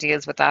 works and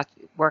deals with that,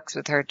 works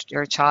with her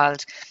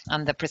child,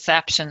 and the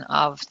perception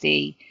of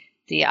the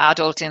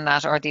adult in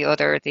that, or the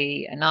other,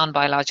 the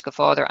non-biological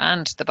father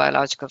and the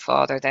biological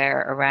father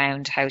there,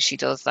 around how she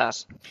does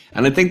that.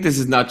 And I think this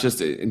is not just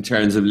in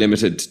terms of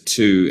limited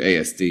to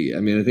ASD. I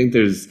mean, I think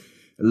there's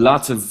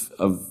lots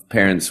of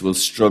parents will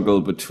struggle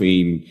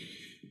between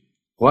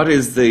what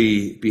is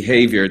the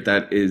behavior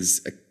that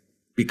is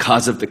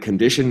because of the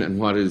condition and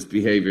what is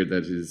behavior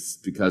that is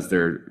because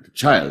they're a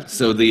child.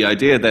 So the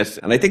idea that,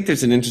 and I think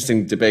there's an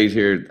interesting debate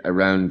here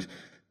around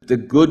the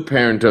good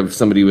parent of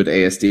somebody with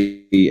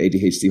ASD,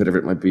 ADHD, whatever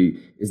it might be,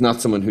 is not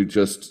someone who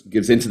just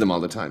gives into them all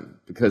the time,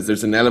 because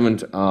there's an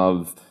element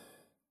of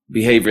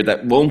behavior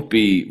that won't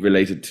be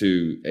related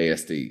to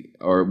ASD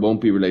or won't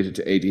be related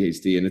to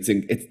ADHD. And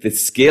it's the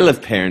skill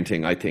of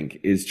parenting, I think,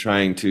 is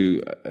trying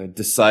to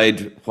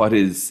decide what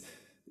is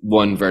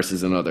one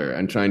versus another,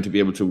 and trying to be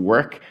able to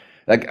work.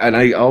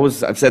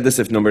 I've said this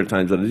a number of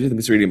times, but I do think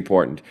it's really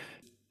important.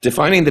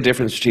 Defining the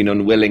difference between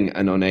unwilling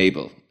and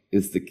unable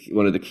is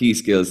one of the key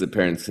skills that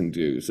parents can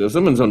do. So if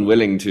someone's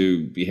unwilling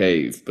to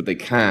behave, but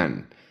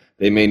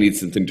they may need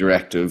something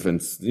directive and,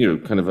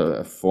 kind of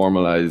a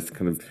formalized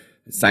kind of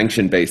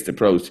sanction-based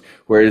approach.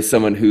 Whereas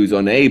someone who's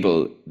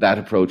unable, that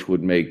approach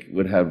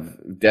would have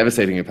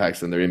devastating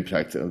impacts on their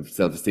impact of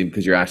self-esteem,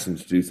 because you're asking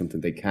them to do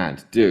something they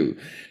can't do.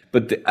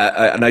 But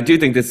and I do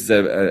think this is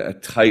a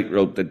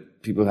tightrope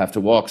that people have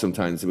to walk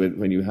sometimes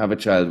when you have a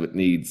child with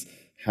needs.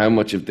 How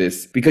much of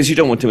this, because you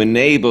don't want to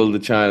enable the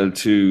child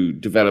to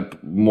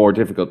develop more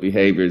difficult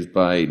behaviors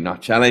by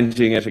not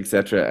challenging it,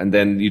 etc., and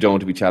then you don't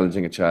want to be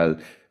challenging a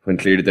child when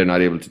clearly they're not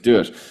able to do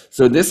it.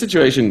 So in this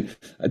situation,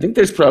 I think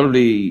there's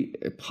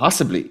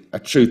possibly a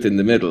truth in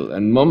the middle.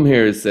 And Mum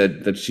here has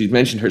said that she's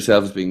mentioned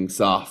herself as being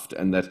soft,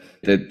 and that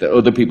the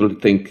other people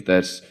think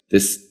that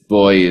this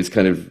boy is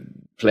kind of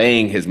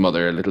playing his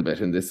mother a little bit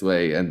in this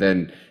way, and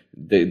then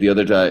the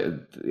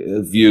other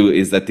view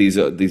is that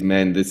these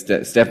men, this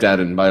stepdad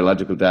and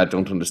biological dad,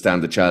 don't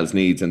understand the child's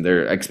needs and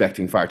they're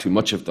expecting far too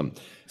much of them.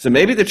 So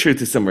maybe the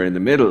truth is somewhere in the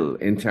middle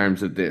in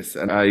terms of this.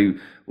 And I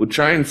would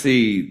try and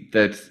see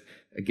that,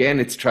 again,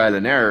 it's trial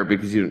and error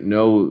because you don't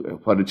know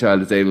what a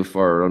child is able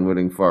for or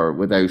unwilling for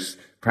without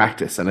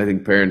practice. And I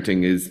think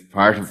parenting is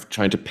part of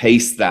trying to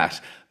pace that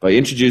by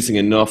introducing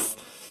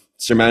enough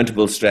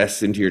surmountable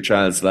stress into your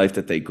child's life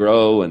that they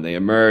grow and they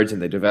emerge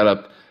and they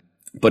develop,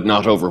 but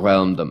not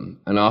overwhelm them.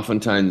 And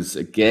oftentimes,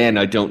 again,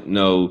 I don't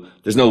know,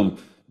 there's no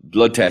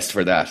blood test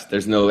for that.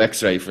 There's no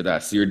x-ray for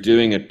that. So you're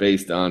doing it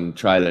based on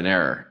trial and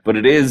error. But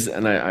it is,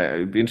 and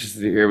I'd be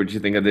interested to hear what you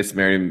think of this,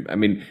 Miriam. I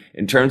mean,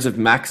 in terms of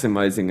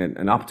maximizing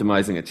and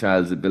optimizing a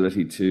child's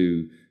ability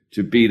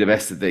to be the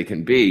best that they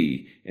can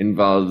be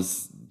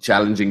involves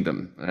challenging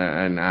them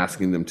and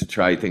asking them to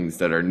try things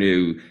that are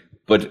new.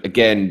 But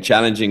again,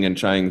 challenging and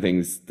trying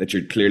things that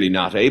you're clearly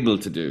not able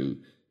to do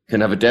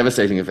can have a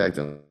devastating effect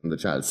on the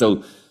child.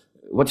 So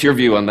what's your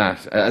view on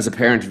that as a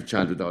parent of a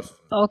child with autism?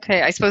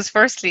 Okay, I suppose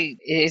firstly,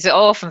 it's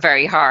often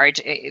very hard.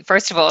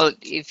 First of all,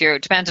 if you're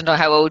dependent on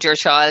how old your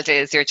child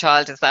is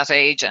that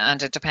age,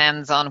 and it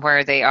depends on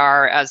where they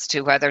are as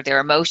to whether they're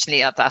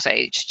emotionally at that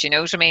age. Do you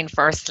know what I mean?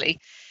 Firstly.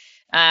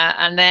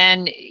 And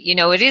then,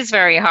 it is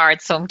very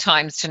hard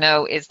sometimes to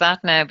know, is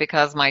that now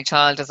because my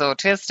child is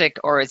autistic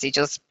or is he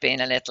just being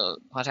a little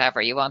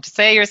whatever you want to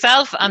say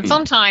yourself? And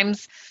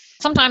sometimes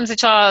a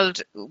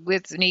child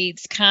with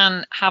needs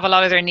can have a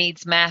lot of their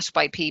needs met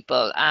by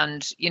people,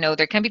 and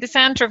there can be the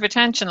centre of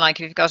attention, like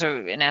if you've got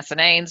an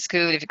SNA in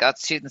school, if you've got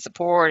student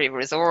support, a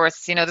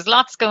resource, there's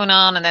lots going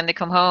on, and then they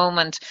come home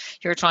and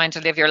you're trying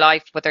to live your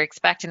life, but they're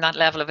expecting that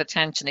level of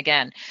attention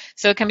again.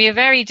 So it can be a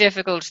very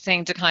difficult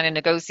thing to kind of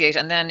negotiate.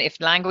 And then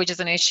if language is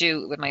an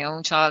issue, with my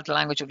own child, the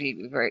language would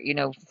be very,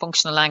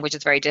 functional language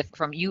is very different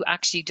from, you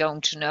actually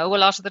don't know a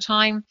lot of the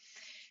time.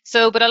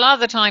 So, but a lot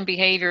of the time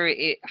behavior,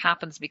 it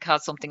happens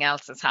because something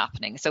else is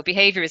happening. So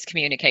behavior is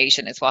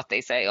communication, is what they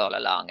say all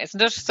along,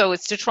 isn't it? So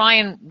it's to try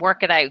and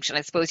work it out. And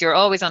I suppose you're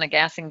always on a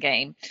guessing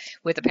game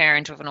with a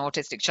parent of an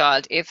autistic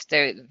child if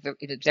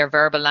their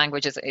verbal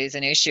language is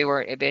an issue,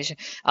 or a bit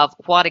of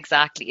what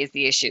exactly is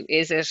the issue.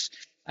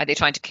 Are they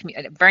trying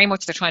to, very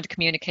much they're trying to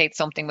communicate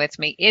something with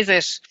me? Is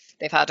it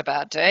they've had a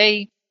bad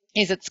day?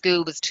 Is it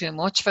school was too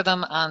much for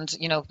them? And,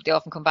 they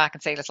often come back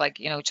and say, it's like,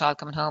 child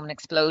coming home and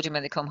exploding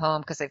when they come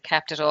home because they've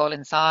kept it all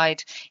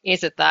inside.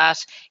 Is it that?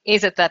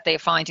 Is it that they're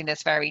finding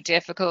this very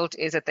difficult?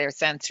 Is it their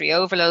sensory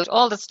overload?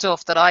 All the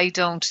stuff that I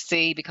don't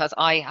see because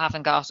I'm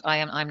not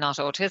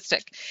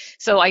autistic.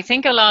 So I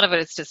think a lot of it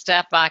is to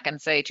step back and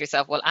say to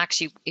yourself, well,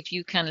 actually, if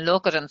you can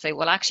look at it and say,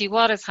 well, actually,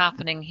 what is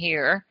happening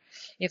here?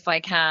 If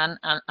I can,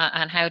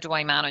 and how do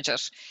I manage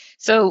it?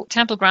 So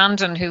Temple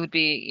Grandin, who would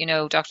be,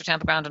 Dr.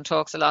 Temple Grandin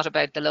talks a lot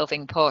about the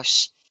loving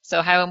push.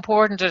 So how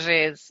important it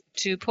is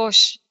to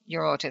push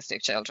your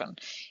autistic children.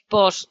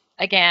 But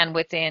again,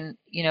 within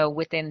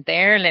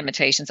their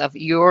limitations of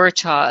your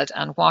child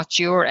and what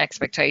your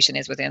expectation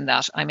is within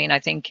that. I mean, I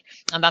think,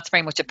 and that's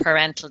very much a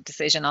parental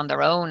decision on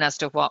their own as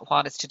to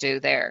what is to do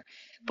there.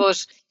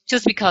 But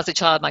just because a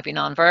child might be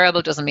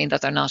nonverbal doesn't mean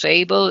that they're not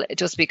able.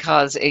 Just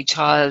because a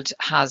child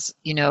has,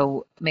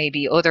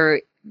 maybe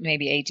ADHD,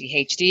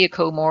 a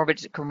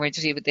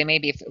comorbidity, but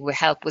maybe if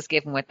help was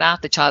given with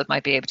that, the child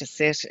might be able to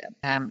sit,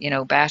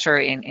 better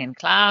in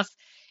class.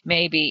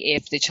 Maybe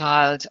if the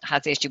child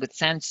has issue with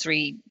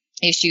sensory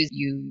issues,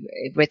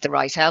 with the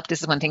right help,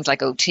 this is when things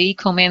like OT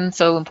come in,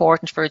 so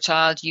important for a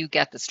child. You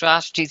get the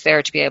strategies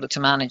there to be able to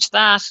manage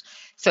that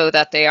so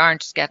that they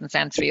aren't getting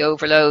sensory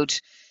overload.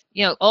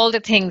 All the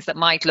things that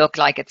might look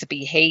like it's a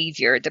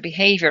behavior, the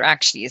behavior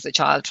actually is a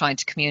child trying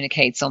to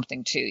communicate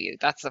something to you.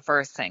 That's the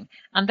first thing.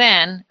 And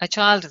then a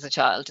child is a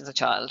child,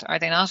 are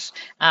they not?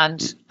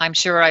 And I'm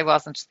sure I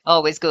wasn't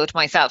always good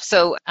myself.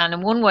 So, and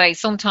in one way,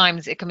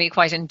 sometimes it can be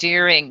quite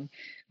endearing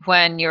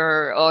when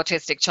your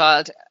autistic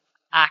child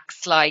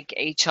acts like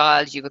a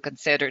child you would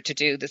consider to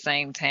do the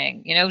same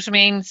thing. You know what I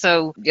mean?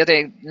 So the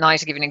other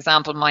night, to give you an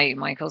example,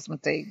 my husband,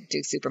 they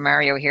do Super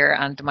Mario here,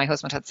 and my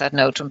husband had said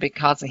no to him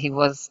because he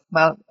was,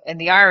 well, in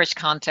the Irish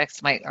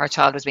context, our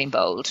child was being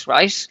bold,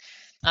 right?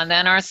 And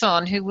then our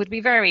son, who would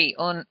be very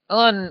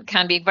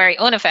can be very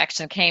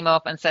unaffectionate, came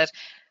up and said,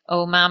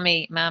 "Oh,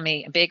 Mammy,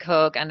 a big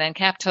hug," and then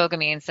kept hugging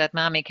me and said,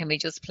 "Mammy, can we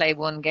just play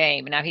one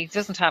game?" Now, he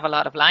doesn't have a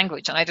lot of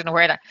language, and I don't know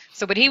where that,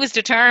 but he was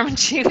determined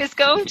he was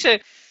going to.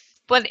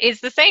 But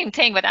it's the same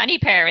thing with any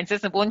parents,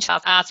 isn't it? One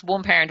child asks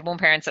one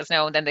parent says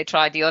no, and then they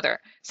try the other.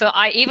 So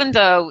even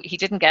though he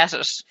didn't get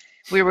it,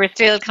 we were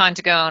still kind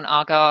of going,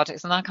 oh God,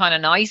 isn't that kind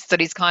of nice that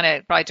he's kind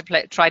of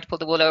tried to pull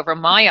the wool over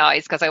my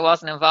eyes because I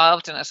wasn't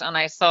involved in it. And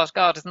I thought,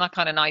 God, isn't that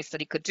kind of nice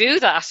that he could do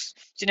that?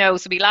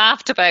 So we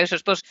laughed about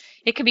it. But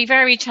it can be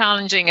very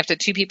challenging if the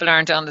two people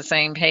aren't on the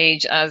same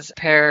page as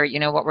per,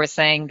 what we're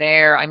saying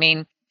there. I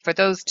mean, for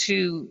those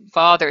two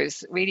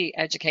fathers, really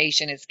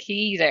education is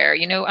key there,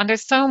 and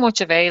there's so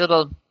much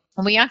available.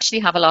 And we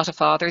actually have a lot of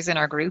fathers in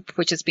our group,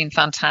 which has been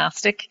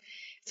fantastic.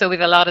 So we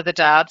have a lot of the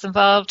dads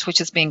involved, which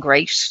has been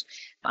great.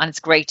 And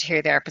it's great to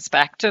hear their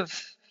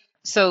perspective.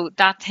 So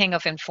that thing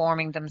of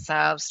informing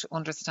themselves to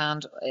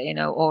understand,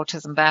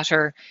 autism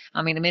better.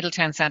 I mean, the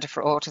Middletown Centre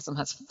for Autism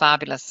has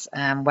fabulous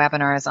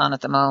webinars on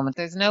at the moment.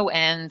 There's no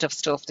end of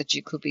stuff that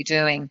you could be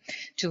doing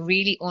to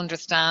really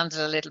understand it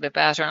a little bit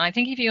better. And I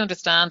think if you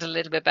understand it a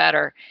little bit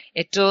better,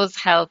 it does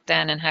help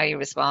then in how you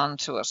respond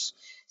to it.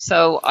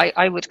 So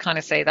I would kind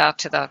of say that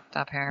to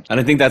that parent.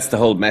 And I think that's the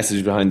whole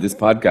message behind this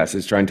podcast,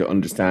 is trying to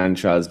understand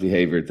child's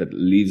behavior that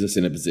leaves us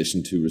in a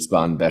position to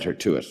respond better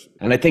to it.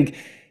 And I think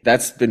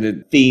that's been a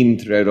theme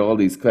throughout all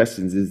these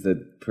questions, is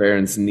that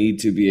parents need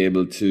to be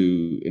able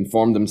to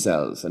inform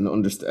themselves and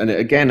understand. And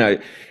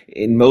again,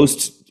 in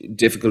most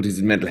difficulties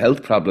in mental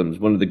health problems,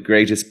 one of the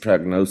greatest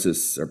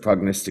prognosis or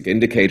prognostic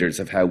indicators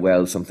of how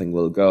well something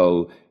will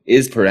go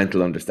is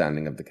parental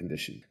understanding of the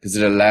condition, because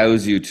it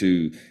allows you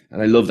to,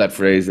 and I love that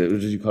phrase, what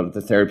did you call it,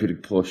 the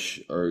therapeutic push,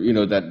 or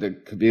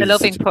that could be the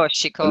loving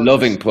push. You call it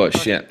loving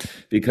push, yeah,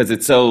 because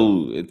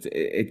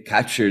it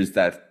captures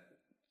that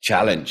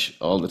challenge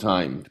all the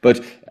time.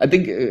 But I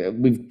think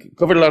we've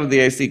covered a lot of the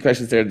ASD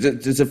questions there.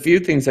 There's a few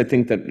things I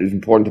think that is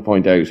important to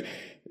point out.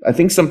 I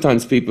think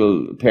sometimes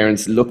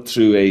parents look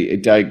through a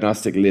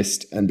diagnostic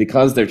list, and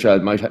because their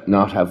child might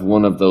not have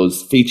one of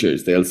those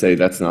features, they'll say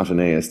that's not an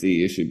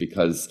ASD issue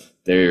because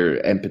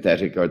they're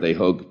empathetic, or they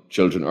hug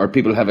children, or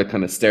people have a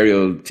kind of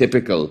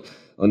stereotypical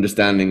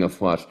understanding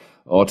of what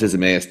autism,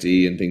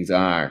 ASD and things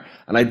are.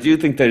 And I do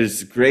think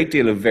there's a great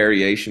deal of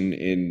variation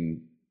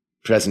in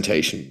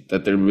presentation,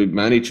 that there will be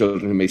many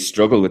children who may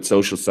struggle with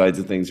social sides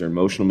of things or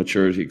emotional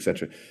maturity,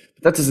 etc.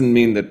 But that doesn't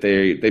mean that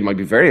they might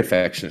be very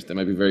affectionate, they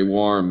might be very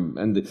warm,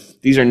 and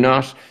these are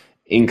not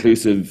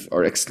inclusive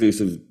or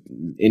exclusive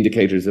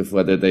indicators of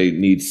whether they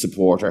need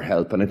support or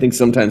help. And I think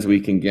sometimes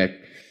we can get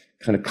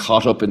kind of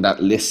caught up in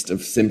that list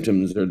of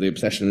symptoms, or the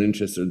obsessional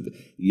interest, or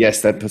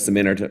yes, that puts them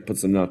in or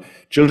puts them not.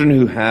 Children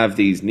who have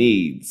these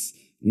needs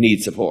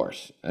need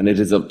support, and it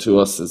is up to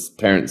us as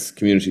parents,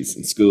 communities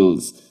and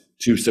schools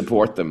to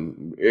support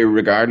them,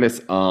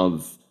 regardless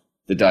of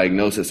the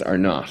diagnosis or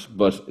not.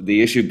 But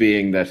the issue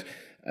being that,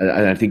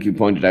 and I think you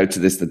pointed out to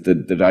this, that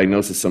the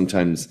diagnosis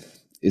sometimes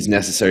is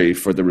necessary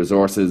for the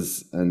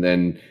resources. And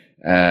then,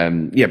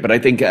 but I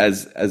think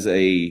as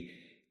a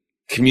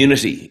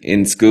community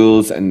in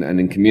schools and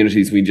in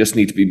communities, we just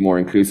need to be more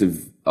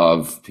inclusive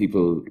of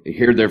people,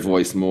 hear their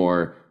voice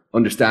more,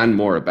 understand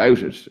more about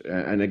it.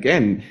 And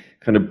again,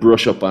 kind of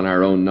brush up on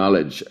our own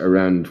knowledge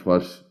around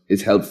what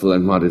is helpful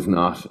and what is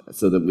not,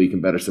 so that we can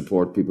better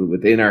support people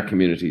within our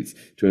communities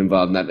to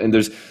involve in that. And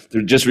there's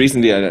just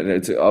recently,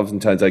 it's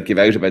oftentimes I give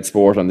out about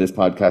sport on this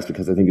podcast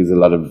because I think there's a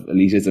lot of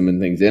elitism and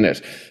things in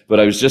it. But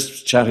I was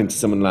just chatting to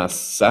someone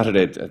last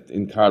Saturday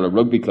in Carlow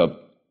Rugby Club,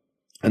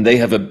 and they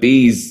have a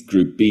Bees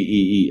group,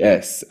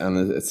 BEES,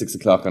 and at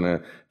 6:00 on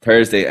a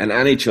Thursday, and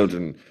any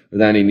children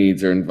with any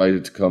needs are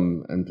invited to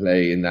come and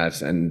play in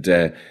that. And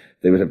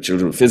they would have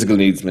children with physical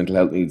needs, mental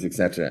health needs,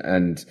 etc.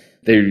 And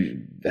they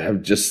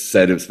have just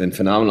said it's been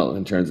phenomenal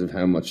in terms of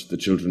how much the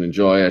children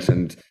enjoy it.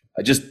 And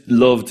I just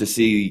love to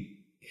see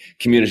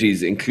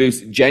communities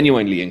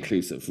genuinely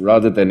inclusive,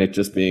 rather than it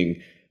just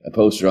being a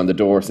poster on the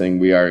door saying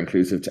we are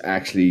inclusive. To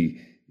actually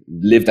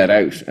live that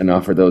out and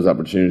offer those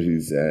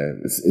opportunities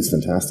is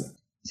fantastic.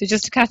 So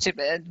just to catch up,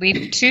 we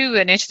have two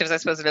initiatives, I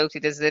suppose, locally.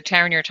 There's the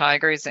Town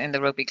Tigers in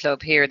the rugby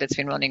club here that's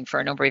been running for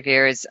a number of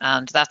years,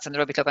 and that's in the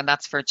rugby club, and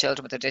that's for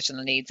children with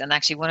additional needs. And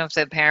actually, one of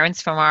the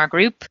parents from our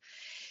group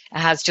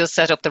has just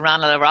set up the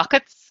Ranelagh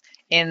Rockets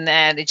in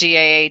the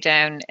GAA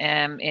down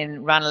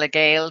in Ranelagh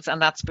Gales, and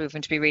that's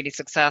proven to be really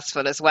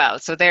successful as well.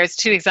 So there's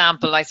two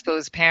examples, I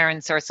suppose,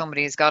 parents or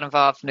somebody who's got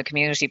involved from a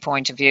community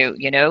point of view,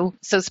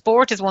 So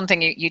sport is one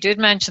thing. You did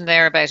mention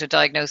there about a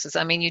diagnosis.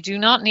 I mean, you do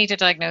not need a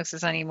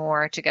diagnosis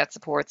anymore to get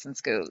supports in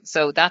school.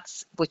 So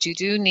but you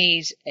do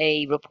need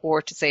a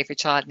report to say if your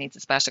child needs a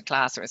special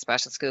class or a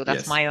special school.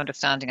 That's my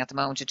understanding at the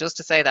moment, just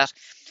to say that.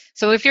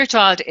 So if your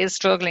child is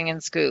struggling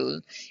in school,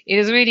 it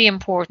is really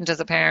important as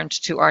a parent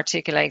to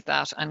articulate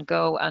that and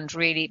go and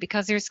really,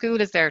 because your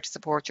school is there to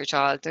support your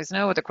child. There's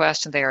no other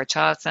question. They are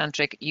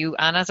child-centric.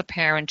 And as a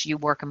parent, you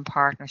work in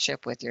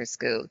partnership with your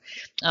school.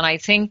 And I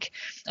think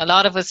a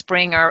lot of us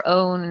bring our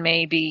own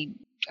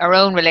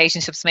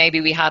relationships maybe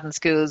we had in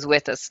schools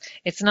with us.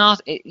 It's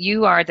not,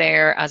 you are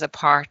there as a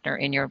partner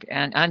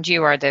and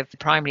you are the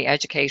primary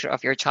educator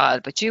of your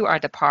child, but you are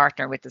the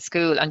partner with the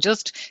school. And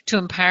just to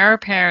empower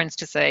parents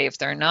to say, if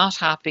they're not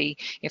happy,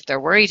 if they're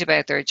worried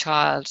about their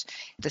child,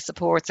 the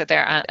supports are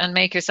there, and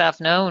make yourself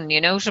known, you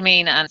know what I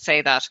mean, and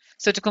say that.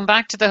 So to come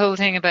back to the whole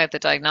thing about the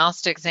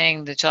diagnostic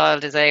saying the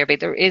child is A or B,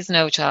 there is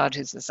no child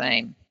who's the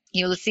same.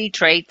 You'll see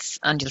traits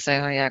and you'll say,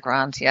 oh yeah,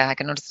 grand, yeah, I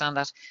can understand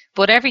that.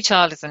 But every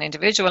child is an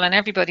individual, and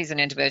everybody's an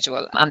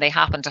individual, and they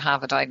happen to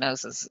have a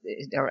diagnosis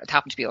or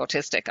happen to be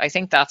autistic. I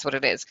think that's what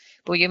it is.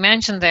 But you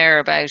mentioned there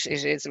about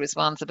it is the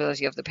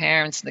responsibility of the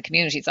parents and the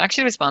community. It's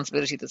actually a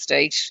responsibility of the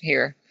state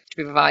here to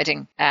be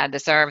providing the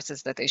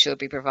services that they should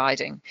be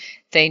providing.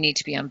 They need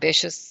to be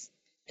ambitious.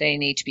 They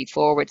need to be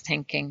forward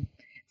thinking.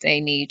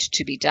 They need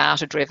to be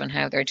data driven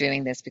how they're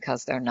doing this,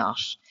 because they're not.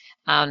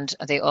 And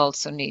they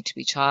also need to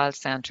be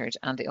child-centred,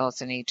 and they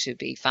also need to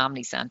be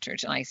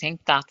family-centred. And I think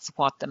that's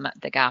what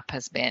the gap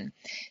has been.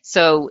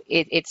 So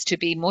it's to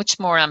be much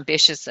more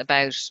ambitious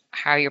about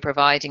how you're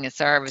providing a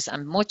service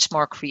and much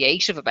more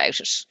creative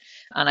about it.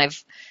 And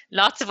I've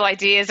lots of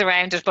ideas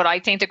around it, but I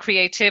think the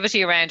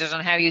creativity around it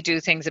and how you do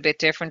things a bit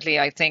differently,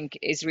 I think,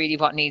 is really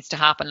what needs to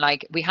happen.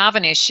 Like, we have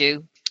an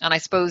issue, and I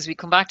suppose we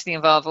come back to the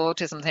involved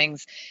autism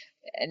things.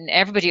 And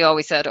everybody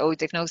always said, oh,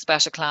 they've no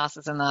special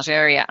classes in that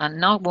area, and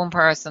not one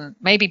person,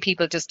 maybe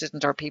people just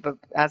didn't, or people,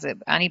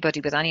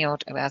 anybody with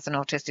as an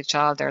autistic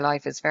child, their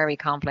life is very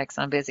complex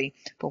and busy.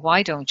 But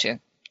why don't you?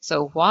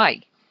 So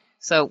why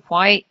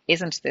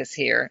isn't this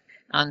here?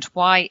 And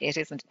why is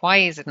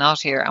it not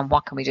here? And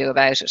what can we do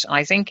about it? And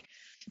I think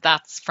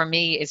that's, for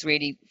me, is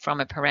really, from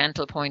a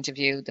parental point of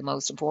view, the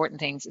most important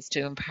things is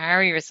to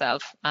empower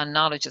yourself, and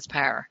knowledge is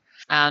power,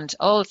 and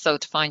also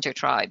to find your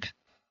tribe.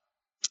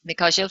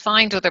 Because you'll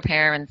find other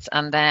parents,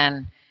 and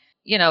then,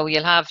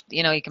 you'll have,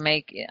 you can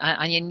make,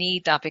 and you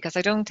need that, because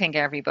I don't think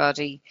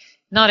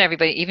not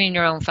everybody, even in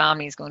your own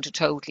family, is going to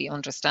totally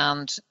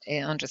understand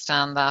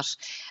that.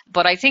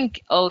 But I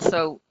think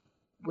also,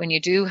 when you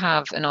do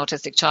have an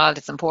autistic child,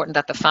 it's important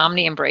that the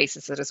family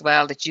embraces it as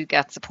well, that you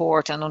get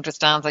support and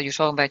understands that. You're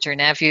talking about your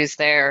nephews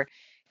there,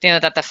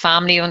 that the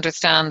family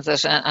understands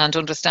it, and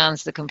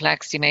understands the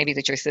complexity, maybe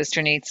that your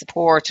sister needs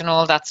support and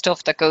all that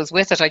stuff that goes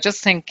with it. I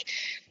just think,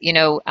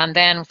 and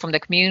then from the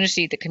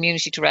community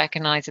to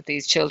recognise that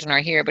these children are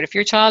here. But if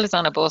your child is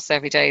on a bus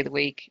every day of the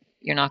week,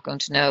 you're not going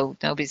to know,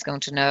 nobody's going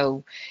to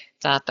know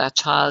that that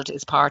child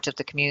is part of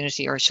the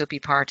community, or should be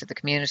part of the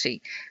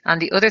community.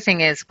 And the other thing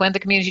is, when the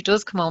community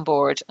does come on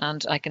board,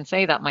 and I can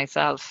say that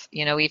myself,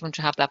 even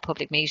to have that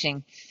public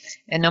meeting,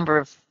 a number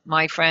of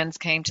my friends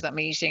came to that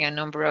meeting, a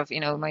number of,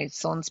 my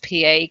son's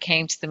PA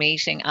came to the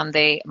meeting, and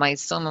my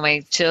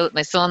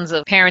son's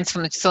parents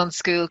from the son's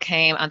school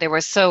came, and they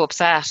were so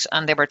upset,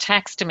 and they were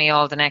texting me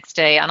all the next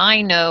day. And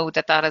I know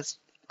that has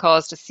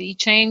caused a sea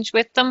change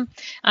with them,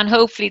 and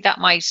hopefully that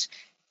might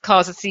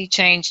cause a sea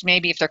change,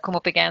 maybe if they're come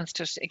up against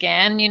it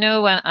again,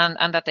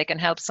 and that they can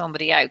help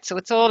somebody out. So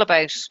it's all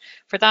about,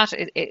 for that,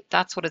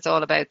 that's what it's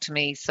all about to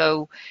me.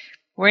 So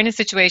we're in a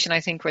situation, I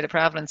think, where the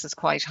prevalence is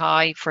quite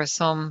high for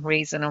some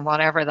reason, and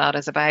whatever that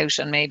is about,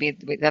 and maybe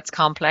that's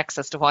complex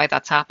as to why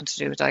that's happened, to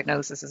do with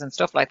diagnoses and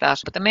stuff like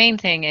that. But the main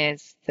thing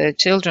is, the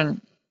children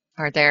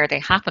are there, they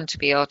happen to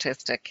be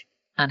autistic,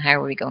 and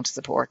how are we going to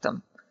support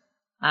them,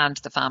 and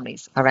the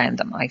families around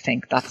them? I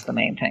think that's the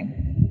main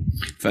thing.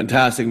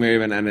 Fantastic,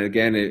 Miriam. And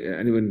again,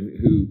 anyone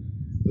who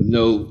will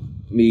know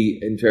me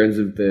in terms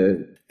of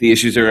the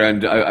issues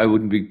around, I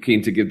wouldn't be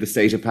keen to give the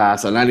state a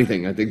pass on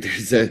anything. I think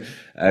there's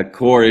a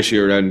core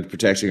issue around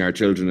protecting our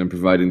children and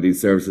providing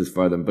these services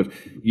for them. But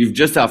you've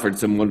just offered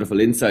some wonderful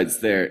insights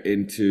there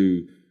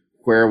into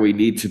where we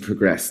need to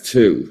progress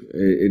to,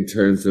 in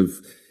terms of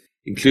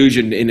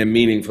inclusion in a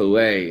meaningful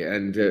way.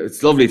 And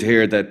it's lovely to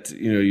hear that,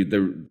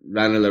 the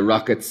Ranelagh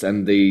Rockets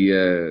and the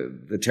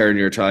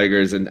Terenure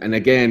Tigers, and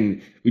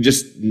again, we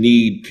just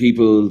need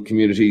people,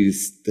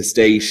 communities, the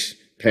state,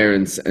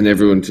 parents, and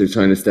everyone to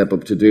try to step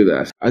up to do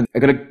that. I'm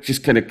going to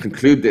just kind of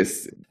conclude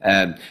this,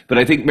 but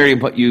I think, Miriam,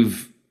 what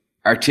you've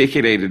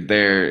articulated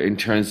there in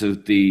terms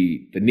of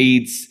the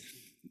needs,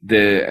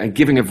 and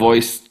giving a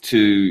voice to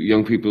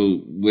young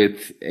people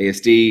with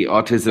ASD,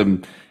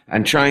 autism,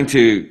 and trying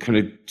to kind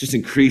of just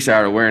increase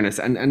our awareness,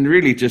 and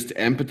really just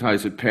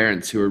empathize with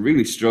parents who are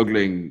really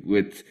struggling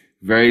with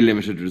very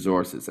limited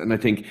resources. And I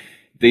think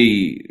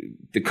the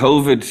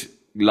COVID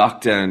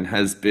lockdown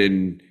has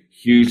been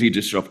hugely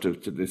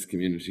disruptive to this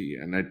community.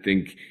 And I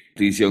think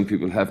these young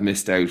people have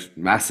missed out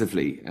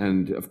massively.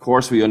 And of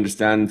course, we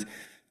understand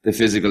the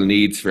physical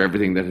needs for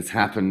everything that has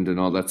happened and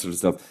all that sort of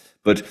stuff.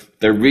 But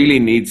there really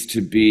needs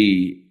to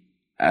be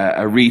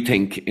a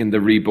rethink in the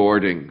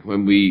reboarding.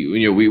 When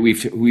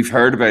we've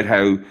heard about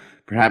how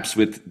perhaps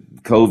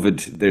with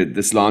COVID,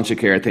 this launch of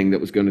care thing that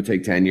was going to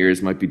take 10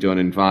 years might be done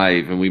in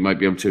 5, and we might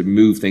be able to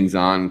move things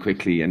on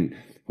quickly. And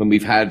when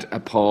we've had a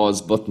pause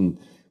button,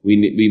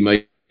 we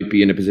might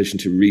be in a position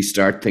to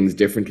restart things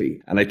differently.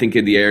 And I think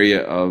in the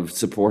area of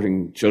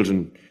supporting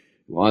children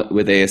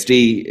with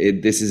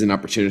ASD, this is an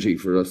opportunity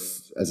for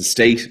us as a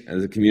state,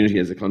 as a community,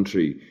 as a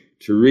country,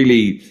 to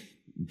really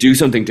do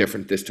something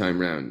different this time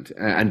round,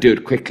 and do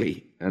it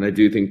quickly. And I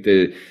do think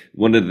that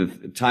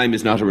time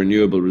is not a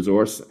renewable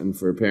resource, and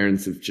for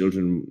parents of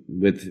children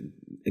with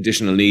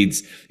additional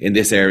needs in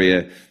this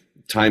area,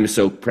 time is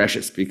so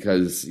precious,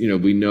 because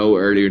we know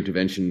earlier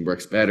intervention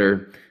works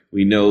better.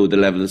 We know the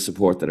level of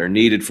support that are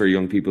needed for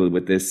young people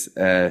with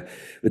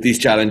these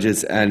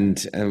challenges,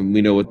 and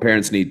we know what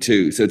parents need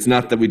too. So it's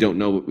not that we don't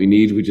know what we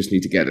need; we just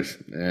need to get it.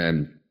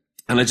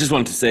 And I just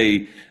want to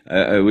say,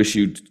 I wish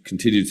you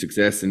continued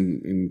success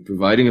in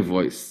providing a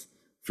voice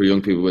for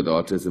young people with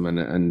autism,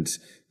 and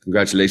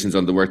congratulations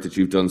on the work that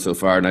you've done so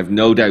far. And I've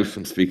no doubt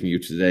from speaking to you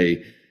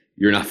today,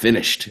 you're not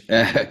finished,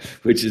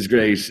 which is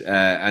great.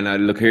 And I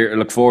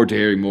look forward to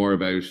hearing more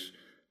about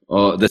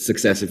the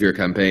success of your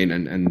campaign,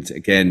 and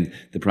again,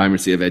 the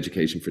primacy of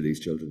education for these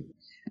children.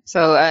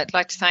 So I'd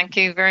like to thank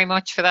you very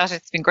much for that.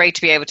 It's been great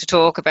to be able to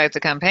talk about the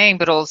campaign,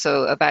 but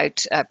also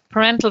about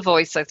parental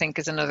voice, I think,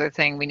 is another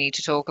thing we need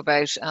to talk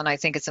about. And I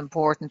think it's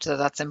important that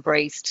that's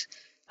embraced,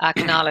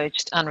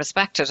 acknowledged, and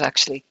respected,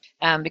 actually,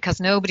 because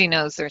nobody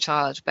knows their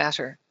child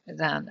better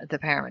than the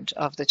parent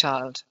of the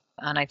child.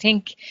 And I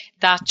think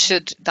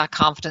that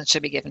confidence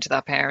should be given to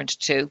that parent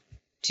too.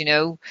 Do you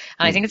know?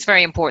 And I think it's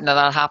very important that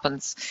that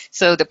happens.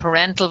 So the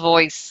parental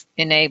voice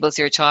enables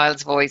your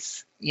child's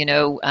voice,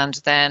 and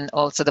then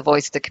also the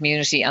voice of the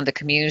community, and the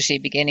community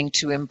beginning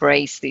to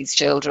embrace these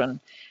children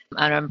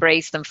and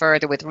embrace them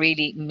further with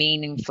really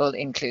meaningful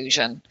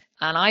inclusion.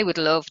 And I would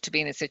love to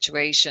be in a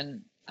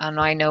situation, and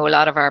I know a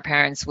lot of our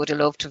parents would have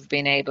loved to have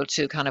been able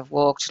to kind of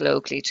walked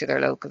locally to their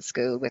local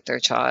school with their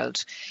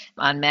child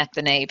and met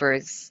the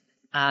neighbours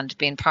and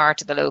being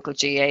part of the local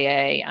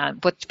GAA,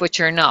 but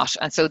you're not.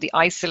 And so the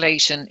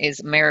isolation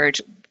is mirrored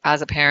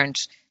as a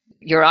parent.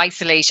 Your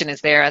isolation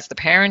is there as the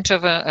parent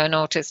of an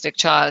autistic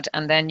child,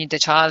 and then the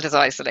child is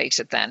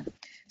isolated then.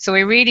 So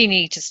we really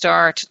need to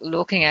start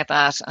looking at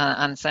that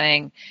and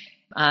saying,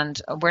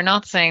 and we're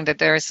not saying that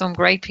there are some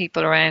great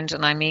people around,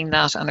 and I mean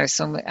that, and there's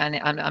some,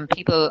 and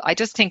people, I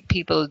just think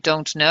people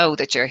don't know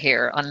that you're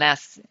here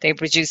unless they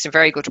produced a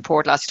very good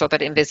report last year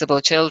about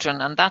invisible children,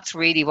 and that's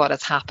really what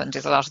has happened,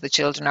 is a lot of the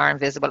children are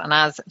invisible, and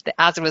as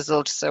a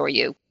result, so are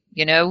you.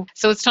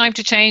 So it's time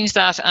to change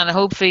that, and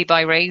hopefully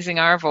by raising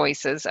our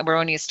voices, and we're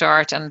only a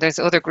start, and there's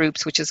other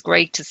groups, which is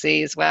great to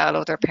see as well,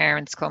 other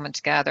parents coming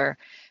together,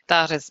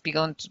 that has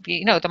begun to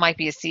be, there might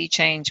be a sea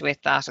change with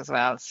that as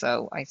well.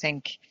 So I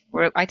think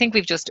we're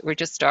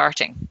just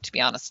starting, to be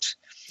honest.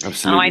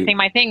 Absolutely. I think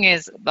my thing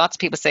is, lots of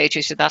people say to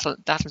you,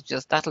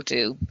 that'll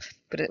do,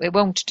 but it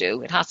won't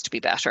do. It has to be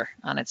better,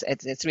 and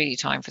it's really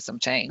time for some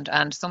change.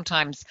 And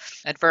sometimes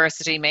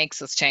adversity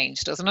makes us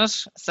change, doesn't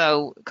it?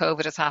 So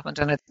COVID has happened,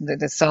 and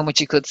there's so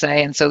much you could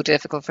say, and so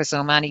difficult for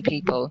so many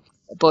people.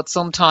 But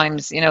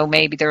sometimes,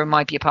 maybe there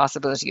might be a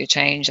possibility of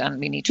change, and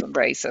we need to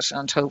embrace it,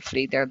 and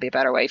hopefully there'll be a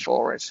better way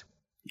forward.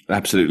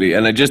 Absolutely.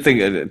 And I just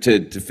think to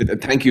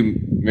thank you,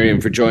 Miriam,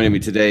 for joining me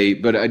today.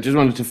 But I just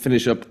wanted to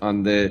finish up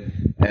on the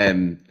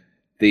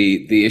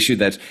issue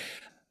that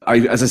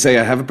as I say,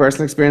 I have a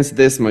personal experience with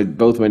this.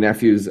 Both my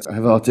nephews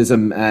have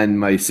autism, and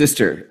my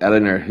sister,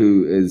 Eleanor,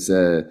 who is,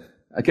 I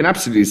can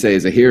absolutely say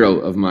is a hero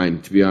of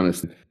mine, to be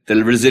honest.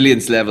 The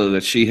resilience level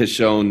that she has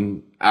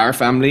shown our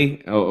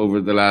family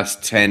over the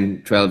last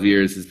 10, 12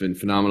 years has been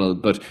phenomenal.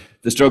 But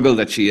the struggle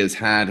that she has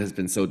had has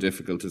been so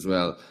difficult as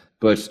well.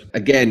 But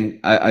again,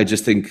 I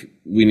just think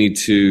we need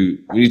to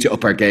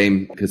up our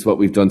game, because what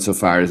we've done so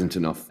far isn't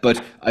enough.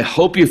 But I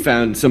hope you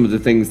found some of the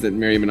things that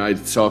Miriam and I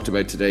talked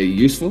about today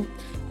useful.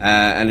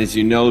 And as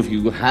you know, if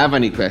you have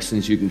any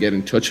questions, you can get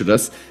in touch with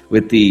us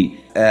with the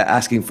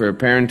Asking for a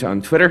Parent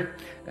on Twitter.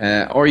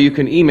 Or you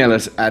can email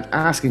us at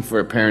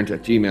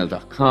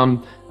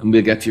askingforaparent@gmail.com, and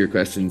we'll get to your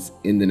questions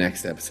in the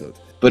next episode.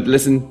 But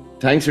listen,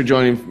 thanks for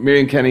joining.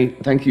 Miriam Kenny,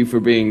 thank you for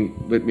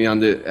being with me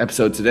on the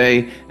episode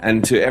today.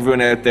 And to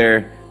everyone out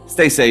there,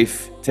 stay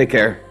safe, take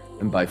care,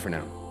 and bye for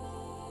now.